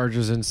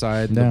chargers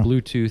inside, the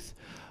Bluetooth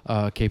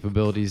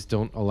capabilities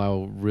don't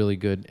allow really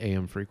good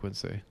AM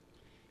frequency.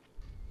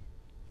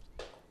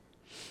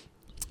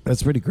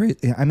 That's pretty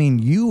great. I mean,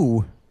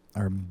 you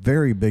are a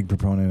very big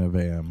proponent of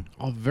AM.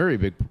 A very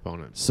big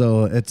proponent.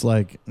 So it's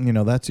like,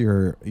 that's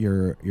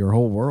your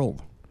whole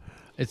world.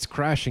 It's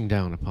crashing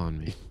down upon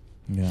me.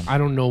 Yeah. I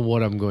don't know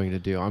what I'm going to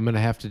do. I'm going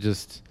to have to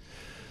just...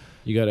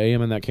 You got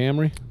AM in that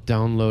Camry?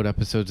 Download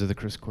episodes of the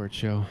Chris Court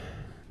Show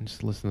and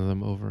just listen to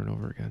them over and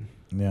over again.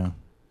 Yeah.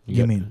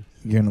 You mean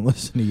you're going to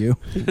listen to you?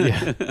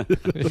 Yeah.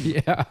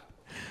 Yeah.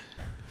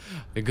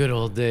 The good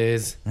old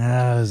days. It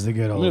was the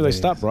good old days. If they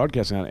stop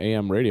broadcasting on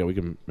AM radio, we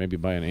can maybe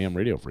buy an AM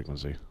radio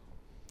frequency.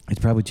 It's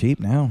probably cheap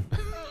now.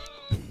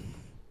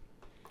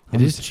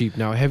 It is cheap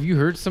now. Have you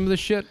heard some of the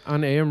shit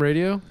on AM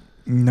radio?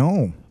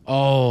 No.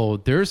 Oh,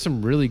 there's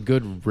some really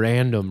good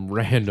random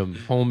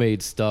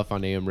homemade stuff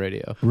on AM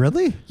radio.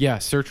 Really? Yeah,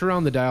 search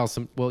around the dial.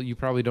 Well, you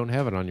probably don't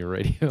have it on your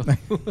radio.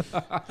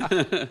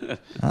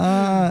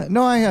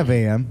 No, I have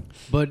AM.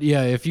 But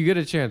yeah, if you get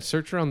a chance,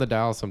 search around the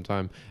dial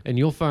sometime, and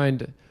you'll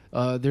find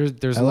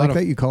there's I a like lot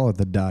that of you call it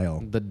the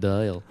dial. the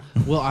dial.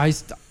 Well, I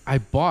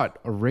bought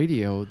a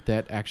radio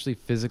that actually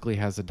physically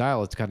has a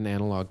dial. It's got an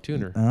analog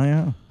tuner. Oh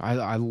yeah.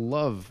 I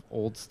love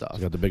old stuff.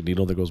 It's got the big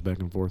needle that goes back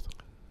and forth.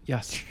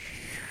 Yes,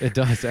 it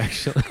does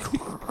actually.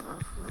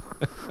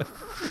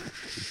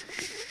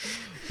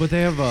 But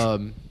they have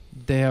a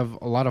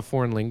lot of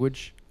foreign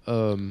language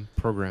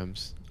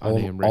programs on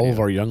AM radio. All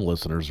of our young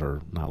listeners are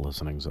not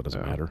listening, so it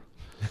doesn't matter.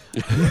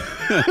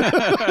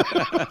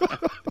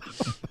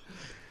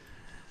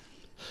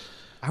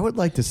 I would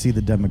like to see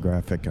the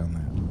demographic on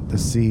that. To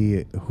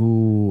see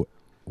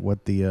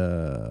what the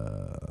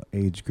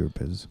age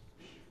group is.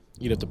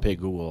 You'd have to pay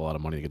Google a lot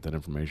of money to get that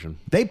information.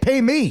 They pay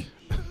me.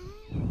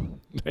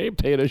 They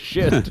paid us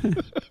shit.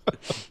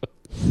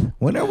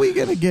 When are we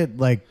gonna get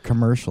like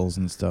commercials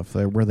and stuff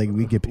where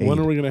we get paid? When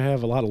are we going to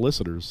have a lot of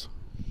listeners?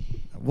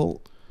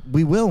 Well,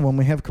 we will when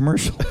we have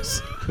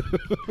commercials.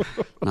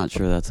 Not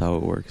sure that's how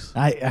it works.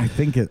 I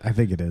think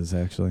it is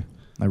actually.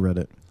 I read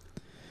it.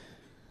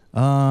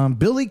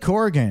 Billy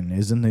Corgan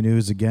is in the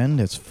news again.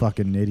 This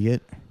fucking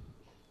idiot.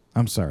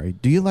 I'm sorry.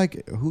 Do you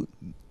like who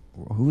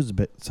was a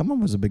bit? Someone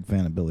was a big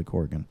fan of Billy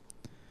Corgan,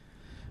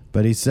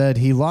 but he said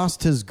he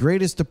lost his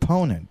greatest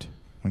opponent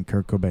when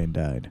Kurt Cobain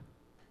died.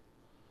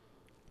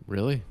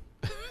 Really?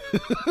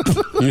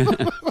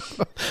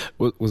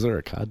 Was there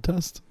a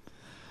contest?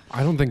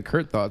 I don't think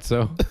Kurt thought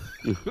so.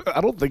 I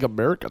don't think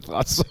America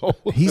thought so.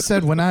 He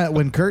said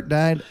when Kurt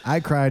died, I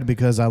cried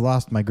because I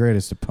lost my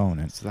greatest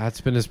opponent. So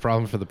that's been his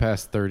problem for the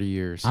past 30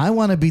 years. I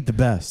want to beat the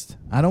best.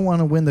 I don't want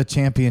to win the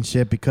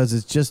championship because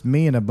it's just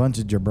me and a bunch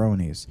of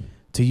jabronis,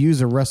 to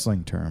use a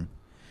wrestling term.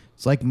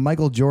 It's like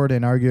Michael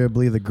Jordan,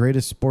 arguably the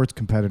greatest sports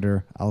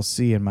competitor I'll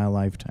see in my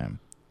lifetime.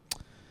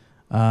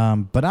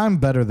 But I'm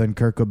better than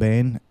Kurt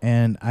Cobain,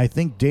 and I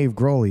think Dave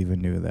Grohl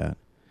even knew that.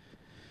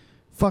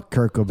 Fuck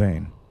Kurt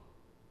Cobain.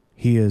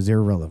 He is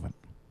irrelevant.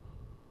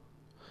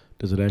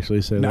 Does it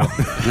actually say that?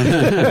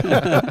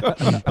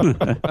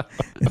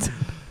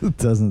 It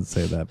doesn't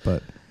say that,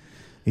 but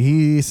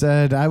he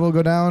said, I will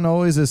go down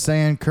always as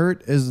saying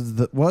Kurt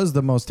was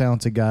the most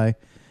talented guy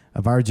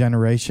of our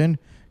generation.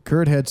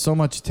 Kurt had so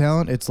much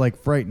talent, it's like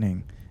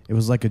frightening. It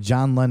was like a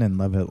John Lennon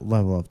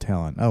level of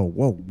talent. Oh,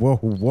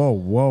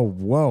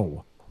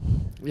 whoa.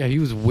 Yeah, he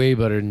was way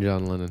better than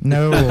John Lennon.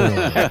 No.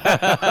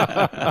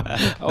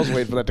 I was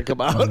waiting for that to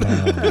come out.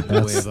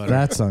 No,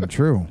 that's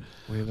untrue.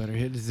 Way better.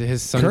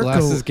 His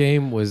sunglasses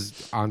game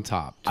was on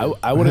top. I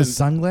would have His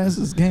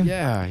sunglasses game?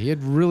 Yeah, he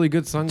had really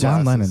good sunglasses.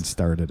 John Lennon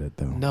started it,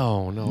 though.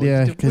 No.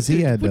 Yeah, because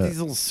he had these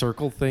little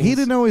circle things. He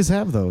didn't always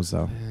have those,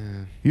 though.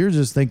 Yeah. You're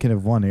just thinking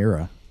of one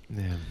era.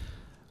 Yeah.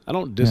 I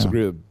don't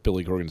disagree with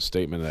Billy Corgan's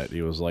statement that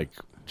he was like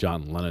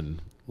John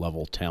Lennon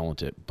level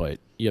talented, but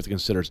you have to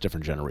consider it's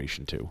different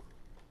generation too.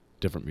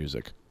 Different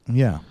music.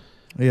 Yeah.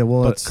 Yeah,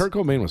 well, but Kurt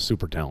Cobain was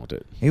super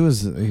talented. He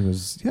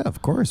was, yeah,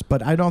 of course.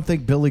 But I don't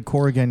think Billy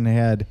Corgan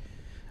had.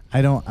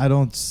 I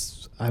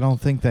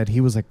don't think that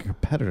he was a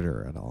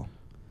competitor at all.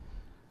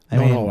 I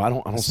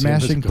don't.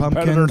 Smashing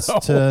Pumpkins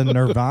to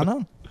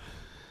Nirvana.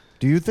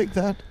 Do you think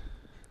that?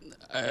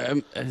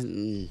 I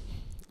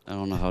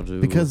don't know how to.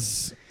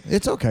 Because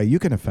It's okay. You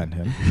can offend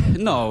him.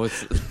 No,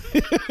 it's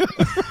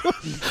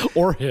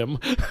Or him.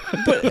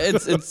 but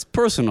it's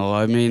personal.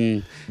 I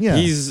mean,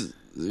 Yeah.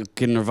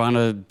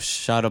 Nirvana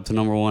shot up to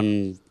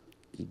 #1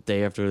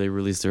 day after they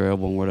released their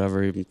album,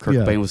 whatever. Even Kurt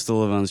Yeah. Cobain was still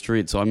living on the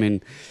street. So I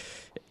mean,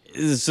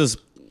 it's just.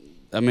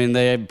 I mean,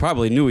 they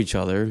probably knew each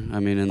other.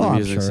 I mean, in the Oh, I'm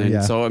music sure, scene.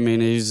 yeah. So I mean,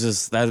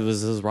 that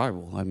was his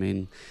rival. I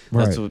mean,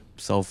 that's Right.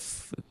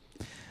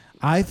 what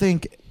I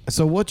think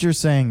so. What you're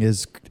saying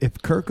is,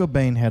 if Kurt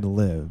Cobain had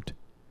lived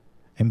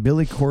and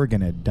Billy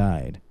Corgan had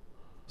died,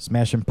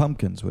 Smashing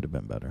Pumpkins would have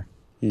been better.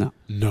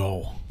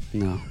 No.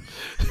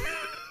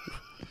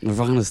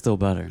 Nirvana's still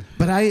better.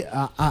 But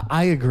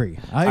I agree.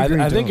 I agree.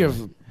 I think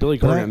totally. if Billy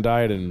But Corgan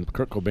died and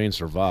Kurt Cobain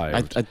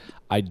survived,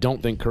 I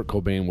don't think Kurt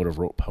Cobain would have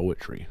wrote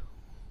poetry.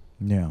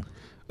 Yeah.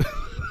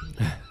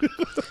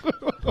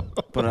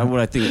 But what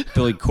I think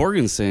Billy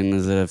Corgan's saying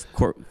is that if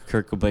Kurt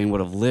Cobain would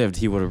have lived,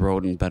 he would have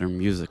written better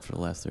music for the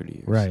last 30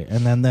 years. Right,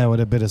 and then that would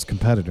have been his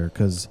competitor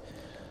because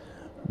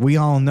we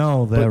all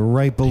know that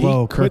right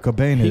below Kurt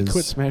Cobain he is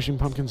quit Smashing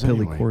Pumpkins Billy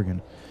anyway.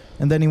 Corgan.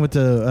 And then he went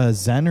to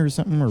Zen or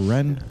something, or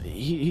Ren,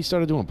 He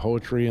started doing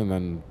poetry and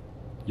then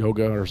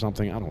yoga or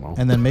something. I don't know.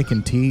 and then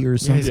making tea or Yeah,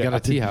 something. he's got a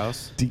tea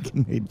house.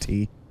 Deacon made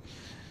tea.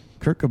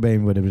 Kurt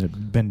Cobain would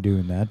have been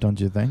doing that, don't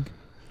you think?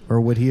 Or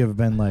would he have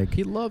been like...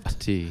 He loved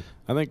tea.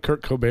 I think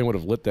Kurt Cobain would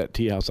have lit that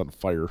tea house on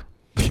fire.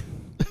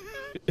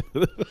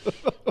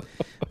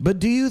 But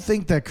do you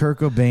think that Kurt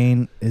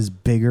Cobain is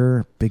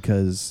bigger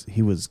because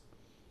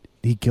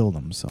he killed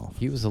himself?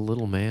 He was a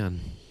little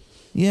man.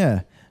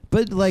 Yeah,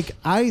 but like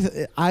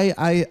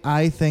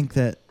I think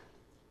that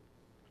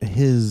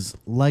his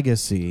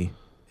legacy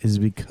is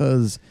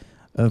because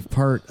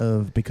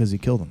he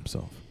killed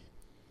himself.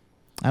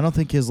 I don't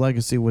think his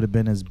legacy would have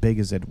been as big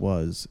as it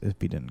was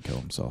if he didn't kill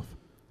himself.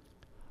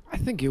 I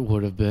think it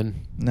would have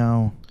been.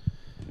 No,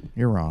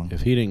 you're wrong.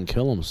 If he didn't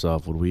kill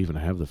himself, would we even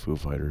have the Foo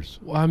Fighters?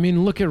 Well, I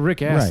mean, look at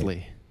Rick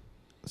Astley.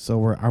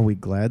 So are we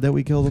glad that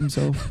we killed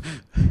himself?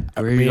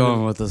 Where are you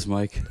going with this,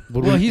 Mike?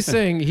 Well, he's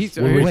saying he's.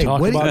 Would we Wait,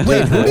 talk what about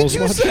wait, Dave what did Grohl's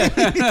you much? say?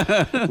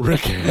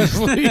 Rick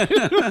Astley.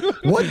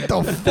 What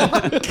the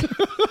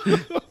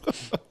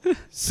fuck?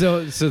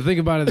 So think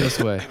about it this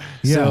way.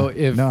 Yeah. So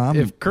if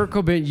Kurt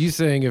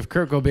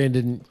Cobain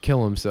didn't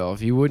kill himself,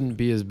 he wouldn't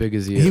be as big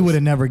as he is. He would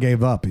have never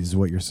gave up, is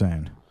what you're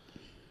saying.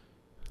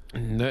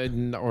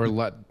 Or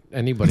let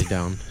anybody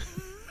down.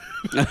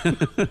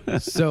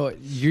 So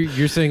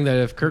you're saying that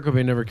if Kurt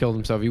Cobain never killed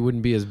himself, he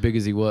wouldn't be as big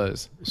as he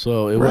was.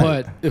 So if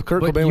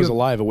Kurt Cobain was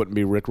alive, it wouldn't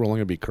be Rick Rolling,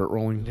 it'd be Kurt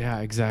Rolling. Yeah,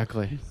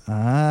 exactly.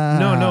 Ah.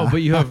 No, but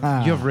you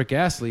have Rick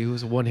Astley,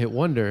 who's a one-hit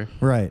wonder.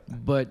 Right.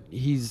 But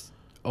he's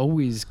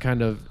always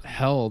kind of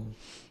held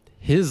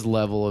his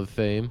level of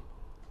fame.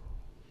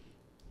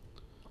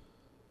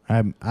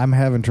 I'm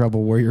having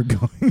trouble where you're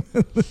going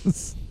with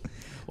this.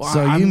 Well,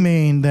 So you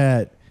mean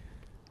that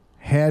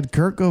had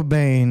Kurt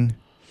Cobain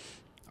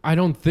I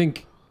don't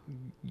think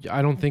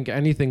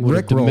anything would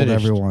have Rickrolled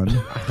diminished. everyone?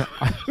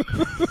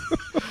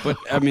 But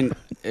I mean,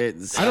 I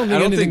don't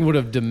think anything would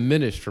have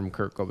diminished from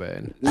Kurt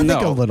Cobain. I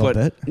think a little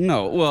bit.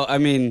 No, well, I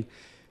mean,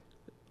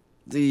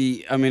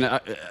 how many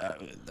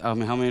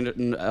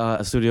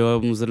studio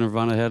albums did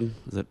Nirvana had?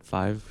 Is it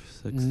 5,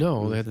 6?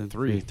 No, they had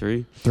 3.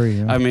 3. 3.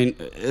 Yeah. I mean,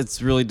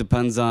 it's really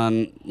depends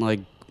on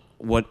like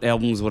what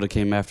albums would have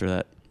came after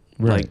that.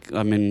 Right. Like,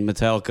 I mean,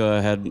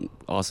 Metallica had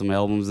awesome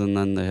albums, and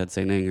then they had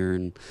Saint Anger,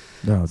 and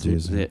Oh,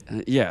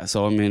 jeez. yeah.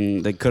 So I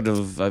mean, they could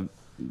have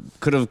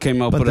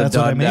came up But with a that's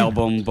what I dud mean.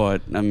 album,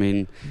 but I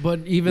mean,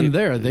 But even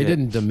they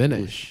didn't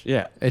diminish.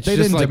 yeah. It's They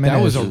just didn't like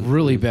that was a diminish.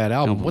 really bad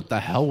album. No. What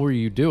the hell were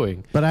you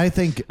doing? But I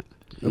think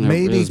And it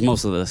maybe. was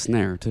most of the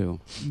snare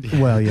too.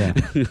 Well, yeah.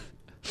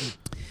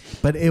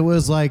 But it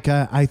was like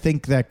I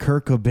think that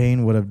Kurt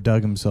Cobain would have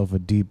dug himself a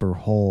deeper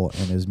hole,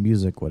 and his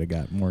music would have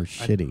got more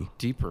shitty.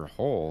 Deeper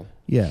hole.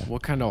 Yeah.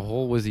 What kind of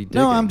hole was he digging?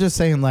 No, I'm just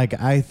saying. Like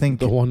I think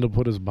The one to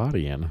put his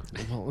body in.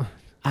 Well,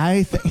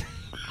 I think.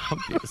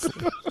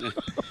 obviously.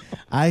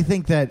 I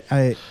think that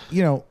they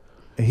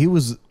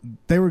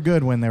were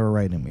good when they were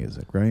writing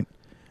music, right?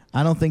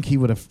 I don't think they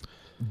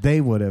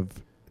would have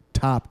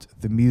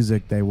topped the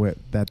music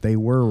that they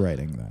were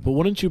writing then. But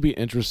wouldn't you be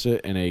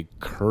interested in a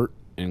Kurt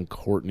and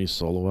Courtney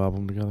solo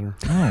album together?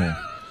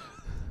 Oh.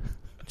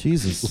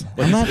 Jesus.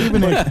 I'm not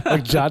even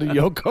Like John and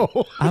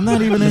Yoko? I'm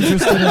not even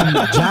interested in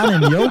John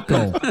and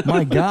Yoko.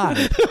 My God.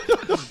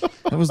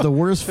 That was the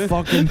worst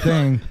fucking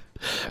thing.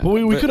 But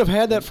we could have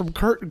had that from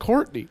Kurt and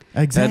Courtney.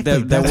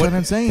 Exactly. That's what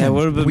I'm saying. That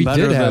would have been We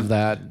better did have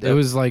than that. It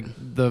was like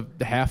the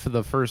half of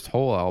the first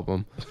whole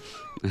album.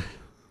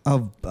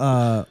 Of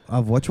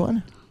which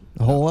one?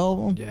 The whole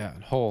album? Yeah,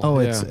 whole. Oh,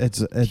 yeah.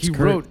 it's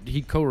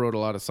He co-wrote a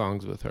lot of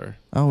songs with her.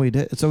 Oh, he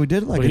did. So he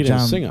did like But a he John.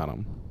 didn't sing on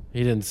them.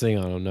 He didn't sing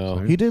on them, no.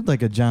 He did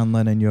like a John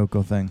Lennon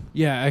Yoko thing.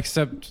 Yeah,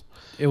 except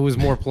it was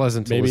more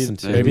pleasant to listen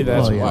to. Maybe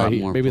that's Well, yeah. why. A lot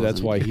more Maybe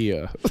that's pleasant. why he.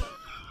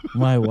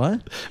 Why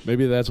what?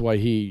 Maybe that's why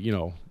he.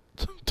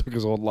 Took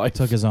his own life.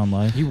 Took his own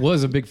life. He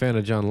was a big fan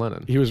of John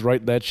Lennon. He was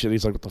writing that shit.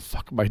 He's like, "What the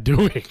fuck am I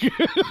doing?"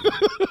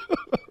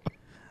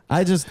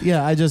 I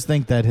just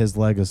think that his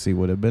legacy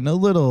would have been a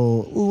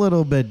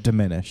little bit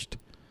diminished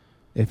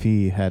if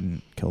he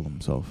hadn't killed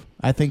himself.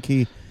 I think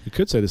he. You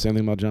could say the same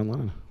thing about John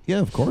Lennon. Yeah,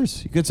 of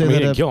course. You could say I mean, that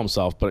he didn't kill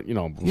himself, but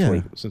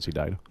since he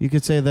died. You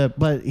could say that,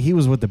 but he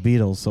was with the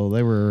Beatles, so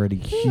they were already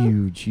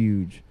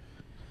huge.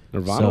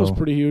 Nirvana was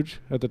pretty huge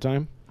at the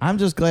time. I'm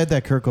just glad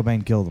that Kurt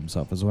Cobain killed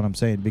himself, is what I'm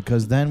saying,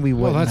 because then we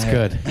wouldn't. Well, that's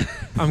good.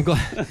 I'm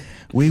glad.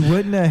 We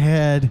wouldn't have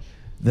had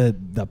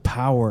the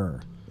power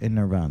in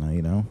Nirvana,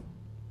 you know.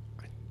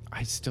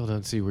 I still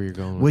don't see where you're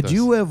going with Would this.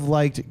 you have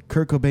liked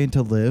Kurt Cobain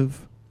to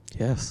live?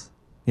 Yes.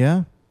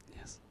 Yeah?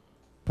 Yes.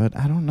 But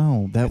I don't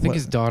know. I think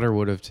his daughter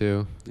would have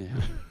too. Yeah.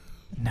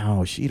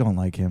 No, she don't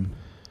like him.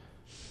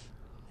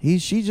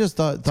 She just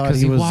thought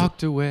Because he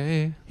walked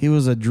away. He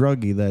was a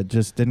druggie that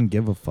just didn't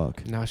give a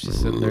fuck. Now she's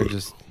sitting there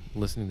just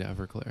listening to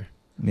Everclear.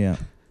 Yeah.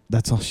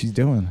 That's all she's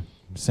doing.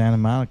 Santa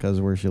Monica is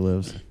where she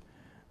lives.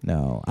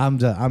 No, I'm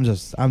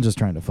just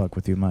trying to fuck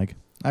with you, Mike.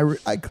 I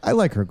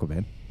like Kurt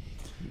Cobain.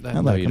 I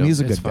like him. He's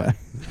a good guy.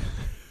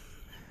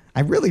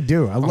 I really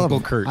do. I love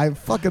him. Kurt. I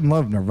fucking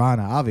love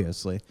Nirvana,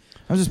 obviously.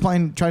 I'm just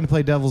trying to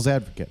play devil's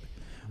advocate.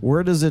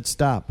 Where does it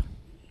stop?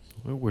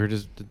 Where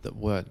does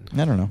what?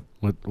 I don't know.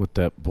 With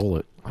that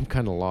bullet. I'm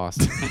kind of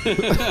lost.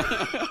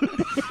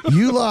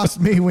 You lost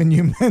me when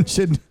you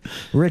mentioned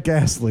Rick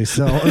Astley,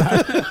 so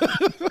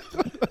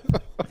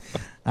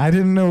I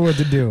didn't know what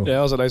to do. Yeah,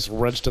 that was a nice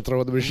wrench to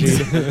throw in the machine.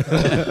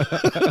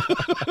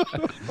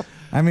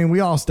 I mean, we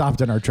all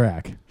stopped in our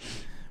track.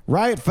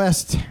 Riot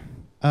Fest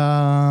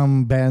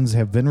bands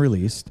have been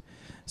released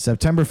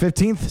September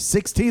 15th,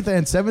 16th,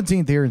 and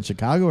 17th here in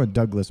Chicago at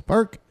Douglas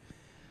Park.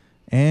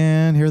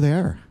 And here they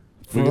are.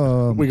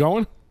 We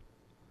going?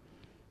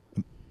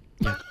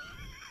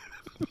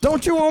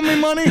 Don't you owe me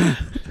money?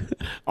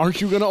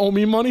 Aren't you going to owe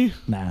me money?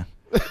 Nah.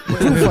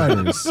 Foo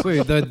Fighters.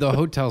 Wait, the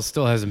hotel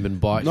still hasn't been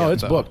bought yet. No,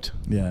 it's though. booked.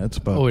 Yeah, it's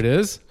booked. Oh, it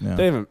is? Yeah.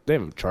 They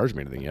haven't charged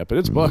me anything yet, but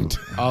it's booked.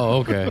 Oh,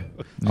 okay.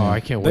 Oh, I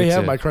can't wait. They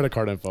have my credit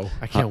card info.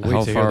 I can't wait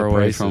How to far hear the away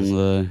prices. from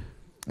the?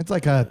 It's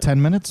like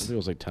 10 minutes. I think it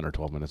was like 10 or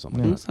 12 minutes. Something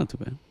Yeah. like That's not too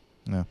bad.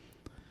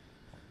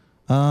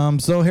 Yeah.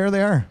 So here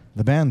they are.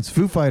 The bands: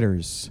 Foo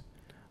Fighters,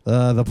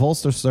 the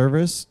Postal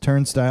Service,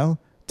 Turnstile,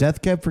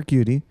 Death Cab for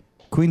Cutie,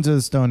 Queens of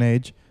the Stone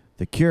Age,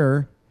 The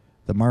Cure,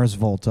 the Mars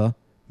Volta,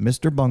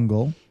 Mr.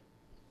 Bungle,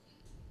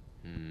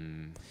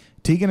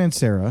 Tegan and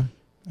Sarah,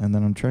 and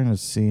then I'm trying to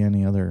see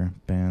any other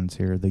bands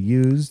here. The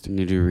Used. Can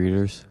you do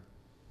readers?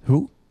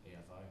 Who?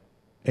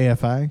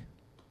 AFI.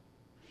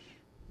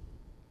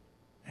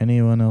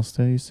 Anyone else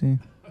that you see?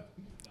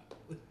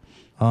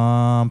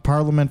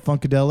 Parliament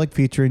Funkadelic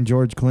featuring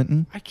George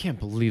Clinton. I can't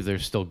believe they're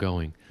still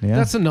going. Yeah.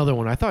 That's another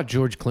one. I thought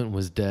George Clinton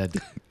was dead.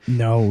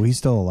 No, he's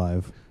still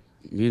alive.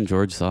 Me and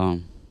George saw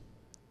him.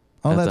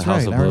 Oh, At the that's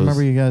House right. of I Blues.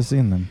 remember you guys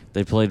seeing them.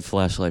 They played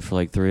Flashlight for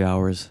like 3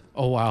 hours.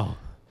 Oh, wow.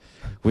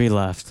 We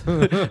left.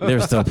 They were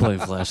still playing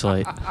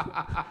Flashlight.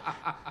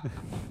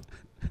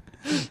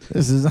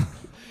 This is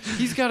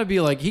He's got to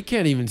be like, he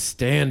can't even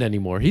stand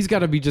anymore. He's got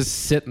to be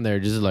just sitting there,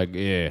 just like,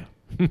 yeah,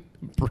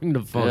 bring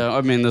the fun. Yeah,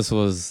 I mean, this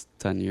was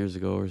 10 years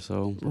ago or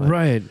so. but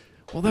Right.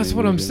 Well, that's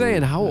what I'm Maybe saying.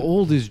 more. How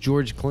old is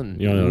George Clinton?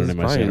 You know, He's name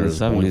I probably seen in her the is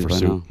Bowling 70s for by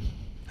Soup. now.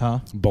 huh?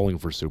 Bowling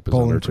for Soup is on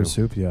Bowling there for too.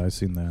 Soup. Yeah, I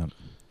seen that.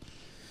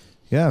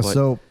 Yeah, But-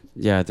 so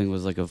Yeah, I think it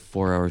was like a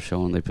 4-hour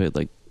show, and they played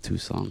like 2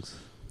 songs.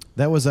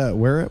 that was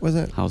where it was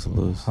it? House of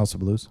Blues. House of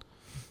Blues.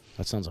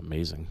 That sounds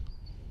amazing.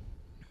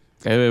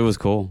 It was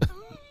cool.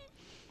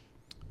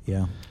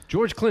 Yeah.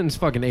 George Clinton's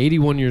fucking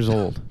 81 years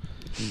old.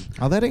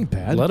 Oh, that ain't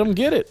bad. Let him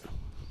get it.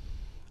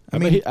 I I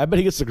mean, bet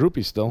he gets the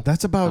groupies still.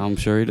 that's about I'm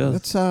sure he does.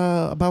 that's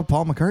about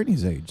Paul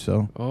McCartney's age.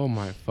 So Oh,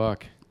 my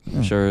fuck.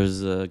 I'm sure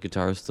his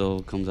guitar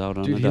still comes out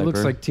on Dude, the he diaper.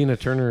 looks like Tina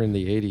Turner in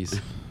the 80s.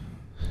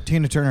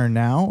 Tina Turner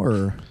now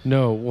or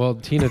No, well,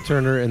 Tina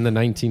Turner in the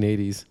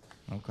 1980s.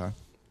 okay.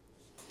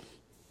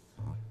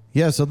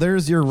 Yeah, so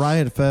there's your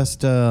Riot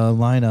Fest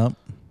lineup.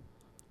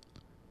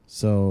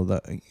 So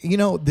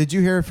did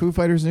you hear Foo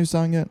Fighters' new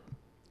song yet?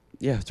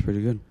 Yeah, it's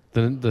pretty good.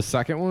 The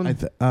second one?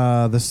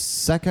 The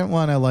second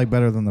one I like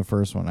better than the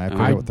first one. I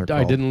forget what they're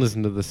called. I didn't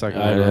listen to the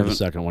second I one. heard the haven't-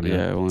 second one. Yeah, I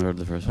Yeah. only heard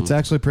the first one. It's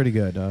actually pretty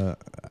good.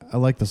 I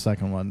like the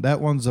second one. That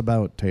one's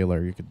about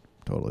Taylor. You could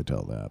totally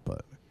tell that,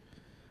 but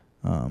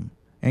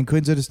and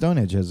Queens of the Stone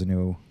Age has a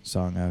new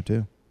song out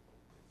too.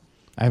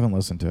 I haven't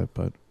listened to it,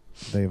 but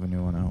they have a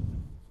new one out.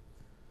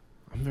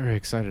 I'm very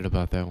excited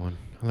about that one.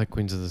 I like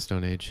Queens of the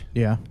Stone Age.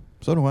 Yeah,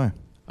 so do I.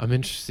 I'm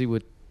interested to see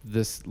what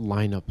this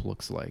lineup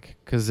looks like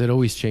because it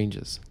always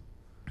changes.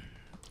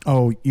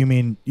 Oh, you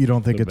mean you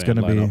don't think The it's going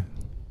to band be?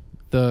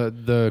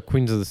 lineup. The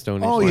Queens of the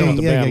Stone Age. Oh, lineup. yeah,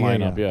 the yeah, band yeah,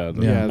 lineup. yeah. Yeah,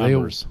 the Yeah,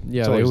 members. they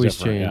It's always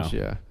different, change.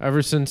 Yeah.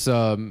 Ever since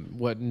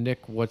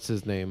what's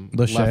his name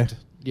Lachey? left.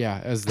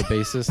 Yeah, as the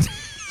bassist.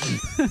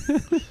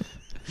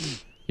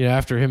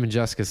 After him and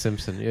Jessica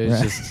Simpson, it was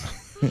Right.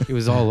 just it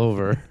was all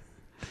over.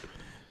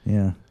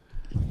 Yeah.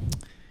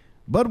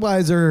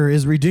 Budweiser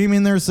is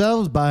redeeming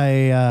themselves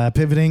by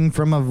pivoting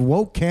from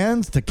woke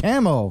cans to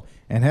camo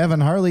and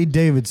having Harley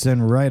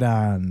Davidson right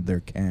on their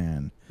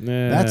can.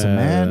 That's a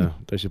man.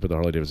 They should put the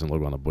Harley Davidson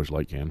logo on the Busch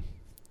Light can.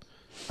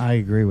 I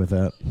agree with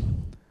that.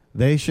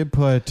 They should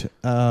put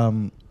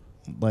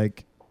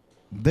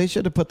they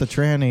should have put the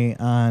tranny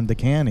on the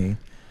canny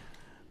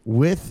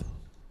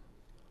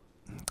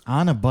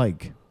on a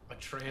bike.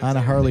 On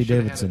a Harley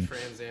Davidson.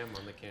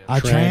 A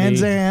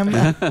Trans Am.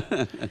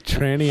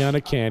 Tranny on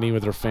a canny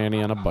with her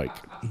fanny on a bike.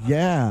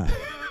 Yeah.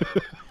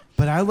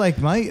 But I like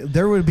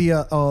there would be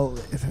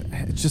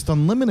it's just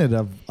unlimited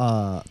of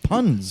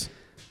puns.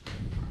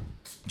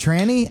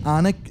 Tranny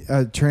on a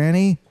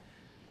tranny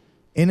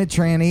in a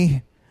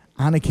tranny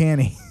on a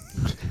canny.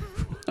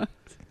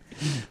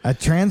 A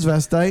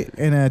transvestite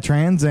in a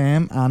Trans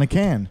Am on a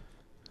can.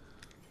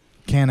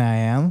 Can I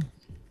am?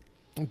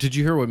 Did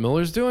you hear what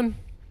Miller's doing?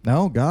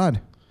 Oh, God.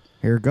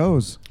 Here it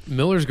goes.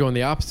 Miller's going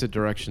the opposite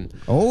direction.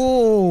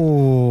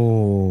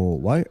 Oh,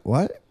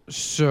 what?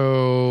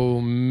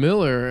 So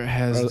Miller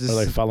has...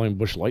 Are they following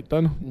Bush Light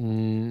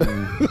then?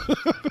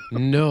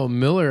 No,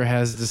 Miller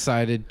has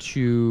decided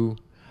to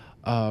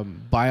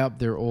buy up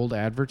their old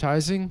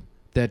advertising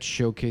that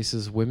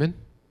showcases women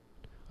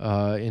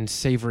in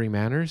savory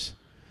manners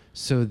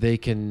so they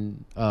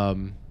can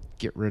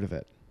get rid of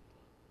it.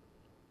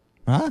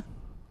 Huh?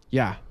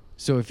 Yeah.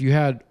 So if you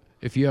have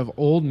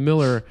old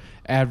Miller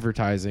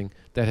advertising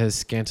that has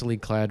scantily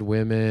clad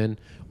women,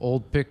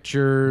 old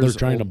pictures... They're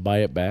trying to buy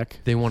it back?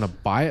 They want to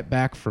buy it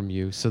back from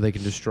you so they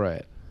can destroy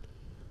it.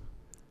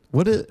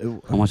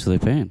 How much are they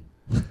paying?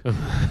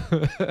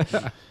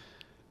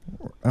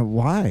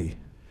 Why?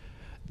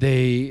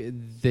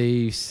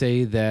 They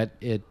say that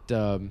it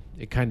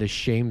kind of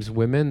shames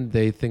women.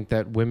 They think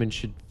that women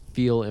should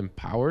feel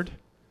empowered.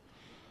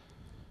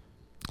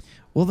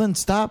 Well, then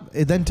stop.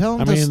 Then tell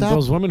them to stop.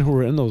 Those women who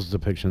were in those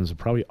depictions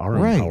probably are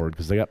empowered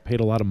because they got paid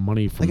a lot of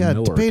money from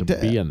Miller to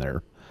be in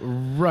there.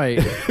 Right.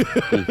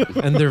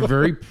 And they're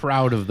very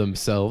proud of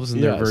themselves,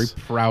 and they're very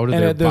proud of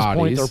their bodies. And at this point,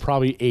 bodies. they're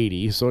probably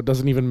 80, so it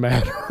doesn't even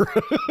matter.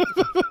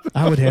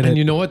 I would hit it. And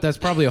you know what? That's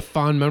probably a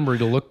fond memory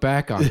to look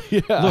back on.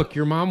 Yeah. Look,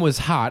 your mom was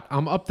hot.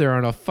 I'm up there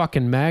on a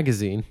fucking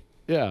magazine.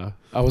 Yeah.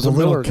 I was a a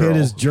little Miller kid girl.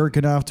 is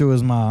jerking off to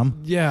his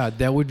mom. Yeah,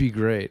 that would be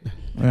great.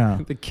 Yeah.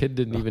 The kid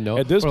didn't even know.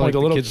 At this Or point, like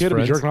the little kid's kid would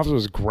be friends. jerking off to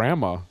his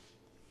grandma.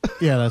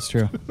 Yeah, that's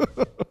true.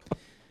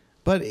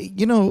 But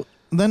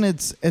then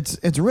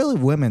it's really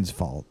women's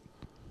fault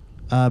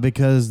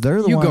because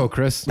they're the You one. go,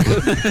 Chris.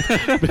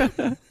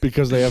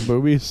 Because they have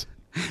boobies.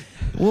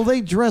 Well,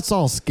 they dress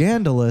all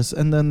scandalous,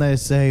 and then they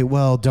say,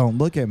 "Well, don't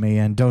look at me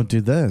and don't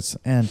do this,"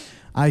 and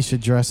I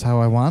should dress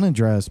how I want to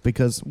dress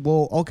because,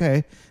 well,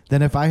 okay,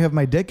 then if I have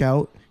my dick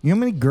out, you know how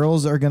many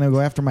girls are gonna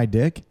go after my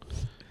dick?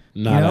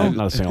 Not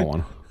a single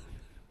one.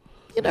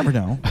 You never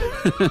know.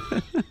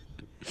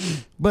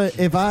 But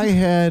if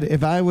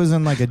I was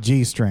in like a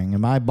G-string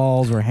and my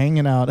balls were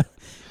hanging out,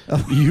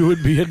 You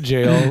would be in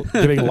jail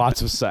getting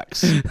lots of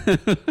sex.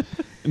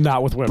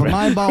 Not with women. but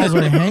my balls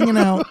were hanging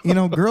out,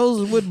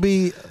 girls would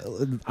be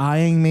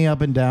eyeing me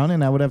up and down,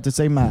 and I would have to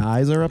say my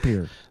eyes are up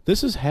here.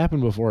 This has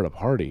happened before at a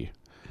party.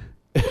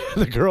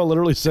 The girl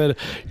literally said,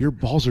 "Your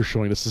balls are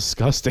showing. It's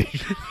disgusting."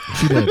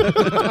 She did.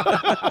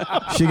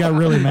 She got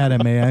really mad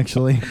at me,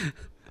 actually.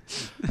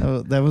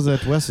 That was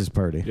at Wes's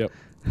party. Yep.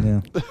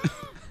 Yeah.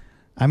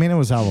 I mean, it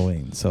was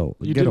Halloween, so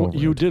You get over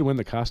it. did win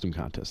the costume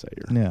contest that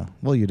year. Yeah.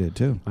 Well, you did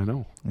too. I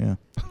know. Yeah.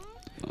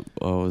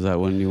 Oh, was that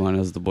when you went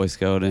as the Boy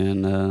Scout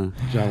and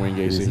John Wayne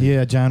Gacy.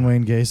 Yeah, John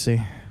Wayne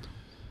Gacy.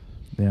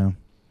 Yeah,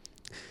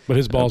 But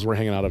his balls were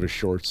hanging out of his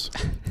shorts.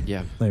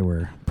 Yeah. they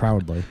were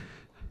proudly.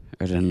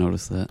 I didn't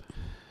notice that.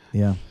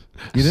 Yeah.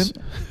 You didn't?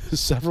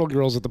 Several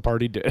girls at the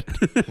party did.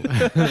 But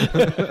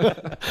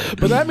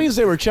that means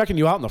they were checking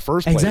you out in the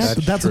first place.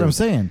 Exactly. That's what I'm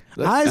saying.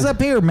 Eyes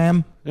up here,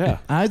 ma'am. Yeah.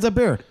 Eyes up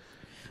here.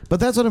 But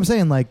that's what I'm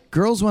saying. Like,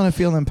 girls want to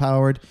feel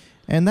empowered,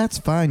 and that's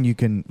fine. You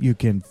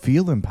can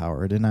feel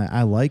empowered, and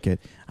I like it.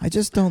 I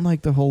just don't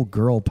like the whole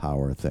girl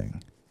power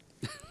thing.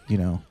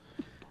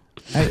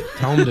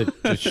 Tell them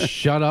to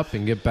shut up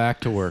and get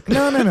back to work.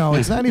 No.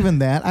 It's not even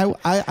that.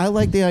 I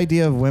like the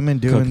idea of women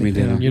doing. Cook me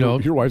dinner.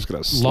 Your wife's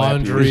gonna slap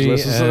Laundry you.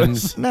 Listen to and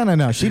this.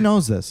 No. She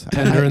knows this.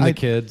 Tendering the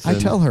kids. I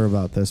tell her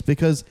about this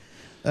because,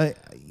 I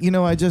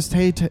just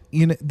hate.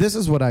 This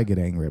is what I get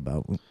angry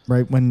about.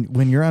 Right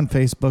when you're on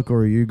Facebook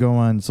or you go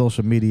on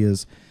social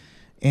medias,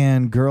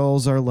 and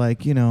girls are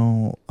like,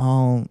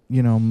 all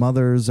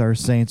mothers are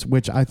saints,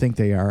 which I think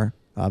they are,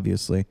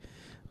 obviously,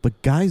 but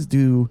guys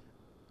do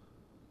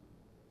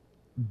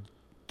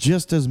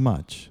just as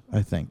much.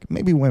 I think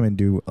maybe women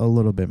do a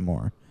little bit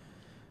more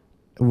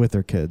with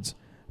their kids,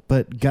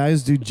 but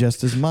guys do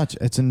just as much.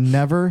 It's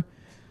never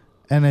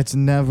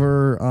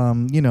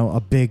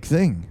a big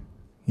thing.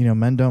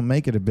 Men don't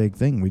make it a big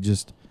thing. We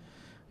just,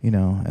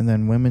 and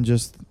then women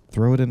just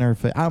throw it in our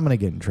face. I'm gonna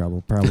get in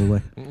trouble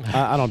probably.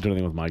 I don't do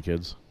anything with my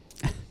kids.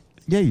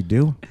 Yeah, you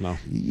do. No.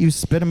 You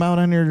spit them out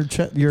on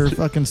your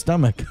fucking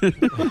stomach.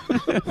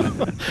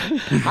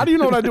 How do you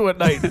know what I do at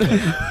night?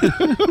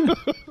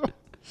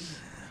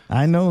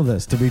 I know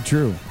this to be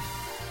true.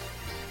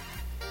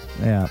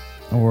 Yeah.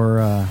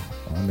 Or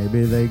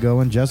maybe they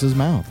go in Jess's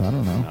mouth. I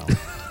don't know. No.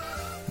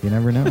 You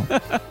never know.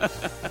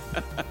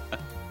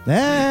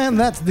 And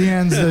that's the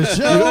end of the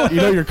show.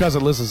 You know your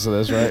cousin listens to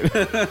this, right?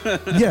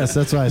 Yes,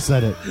 that's why I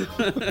said it.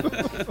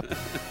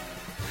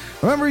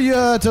 Remember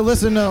to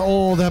listen to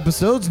old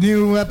episodes,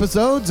 new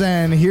episodes,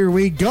 and here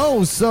we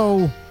go.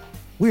 So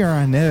we are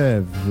on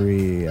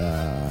every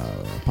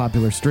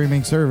popular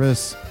streaming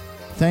service.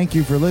 Thank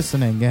you for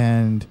listening,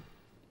 and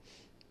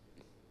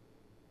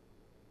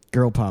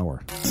girl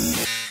power.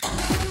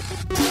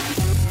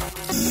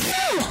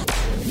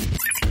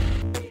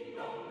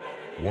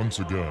 Once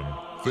again,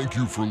 thank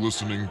you for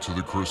listening to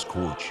The Chris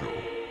Court Show.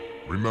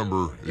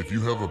 Remember, if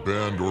you have a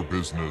band or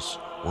business,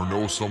 or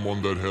know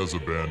someone that has a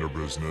band or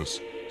business,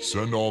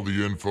 send all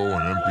the info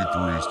and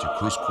MP3s to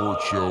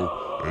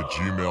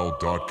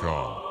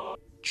chriscourtshow@gmail.com.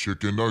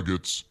 Chicken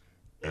nuggets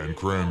and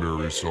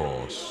cranberry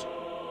sauce.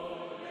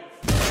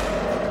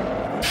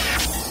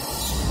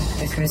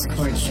 The Chris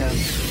Court Show.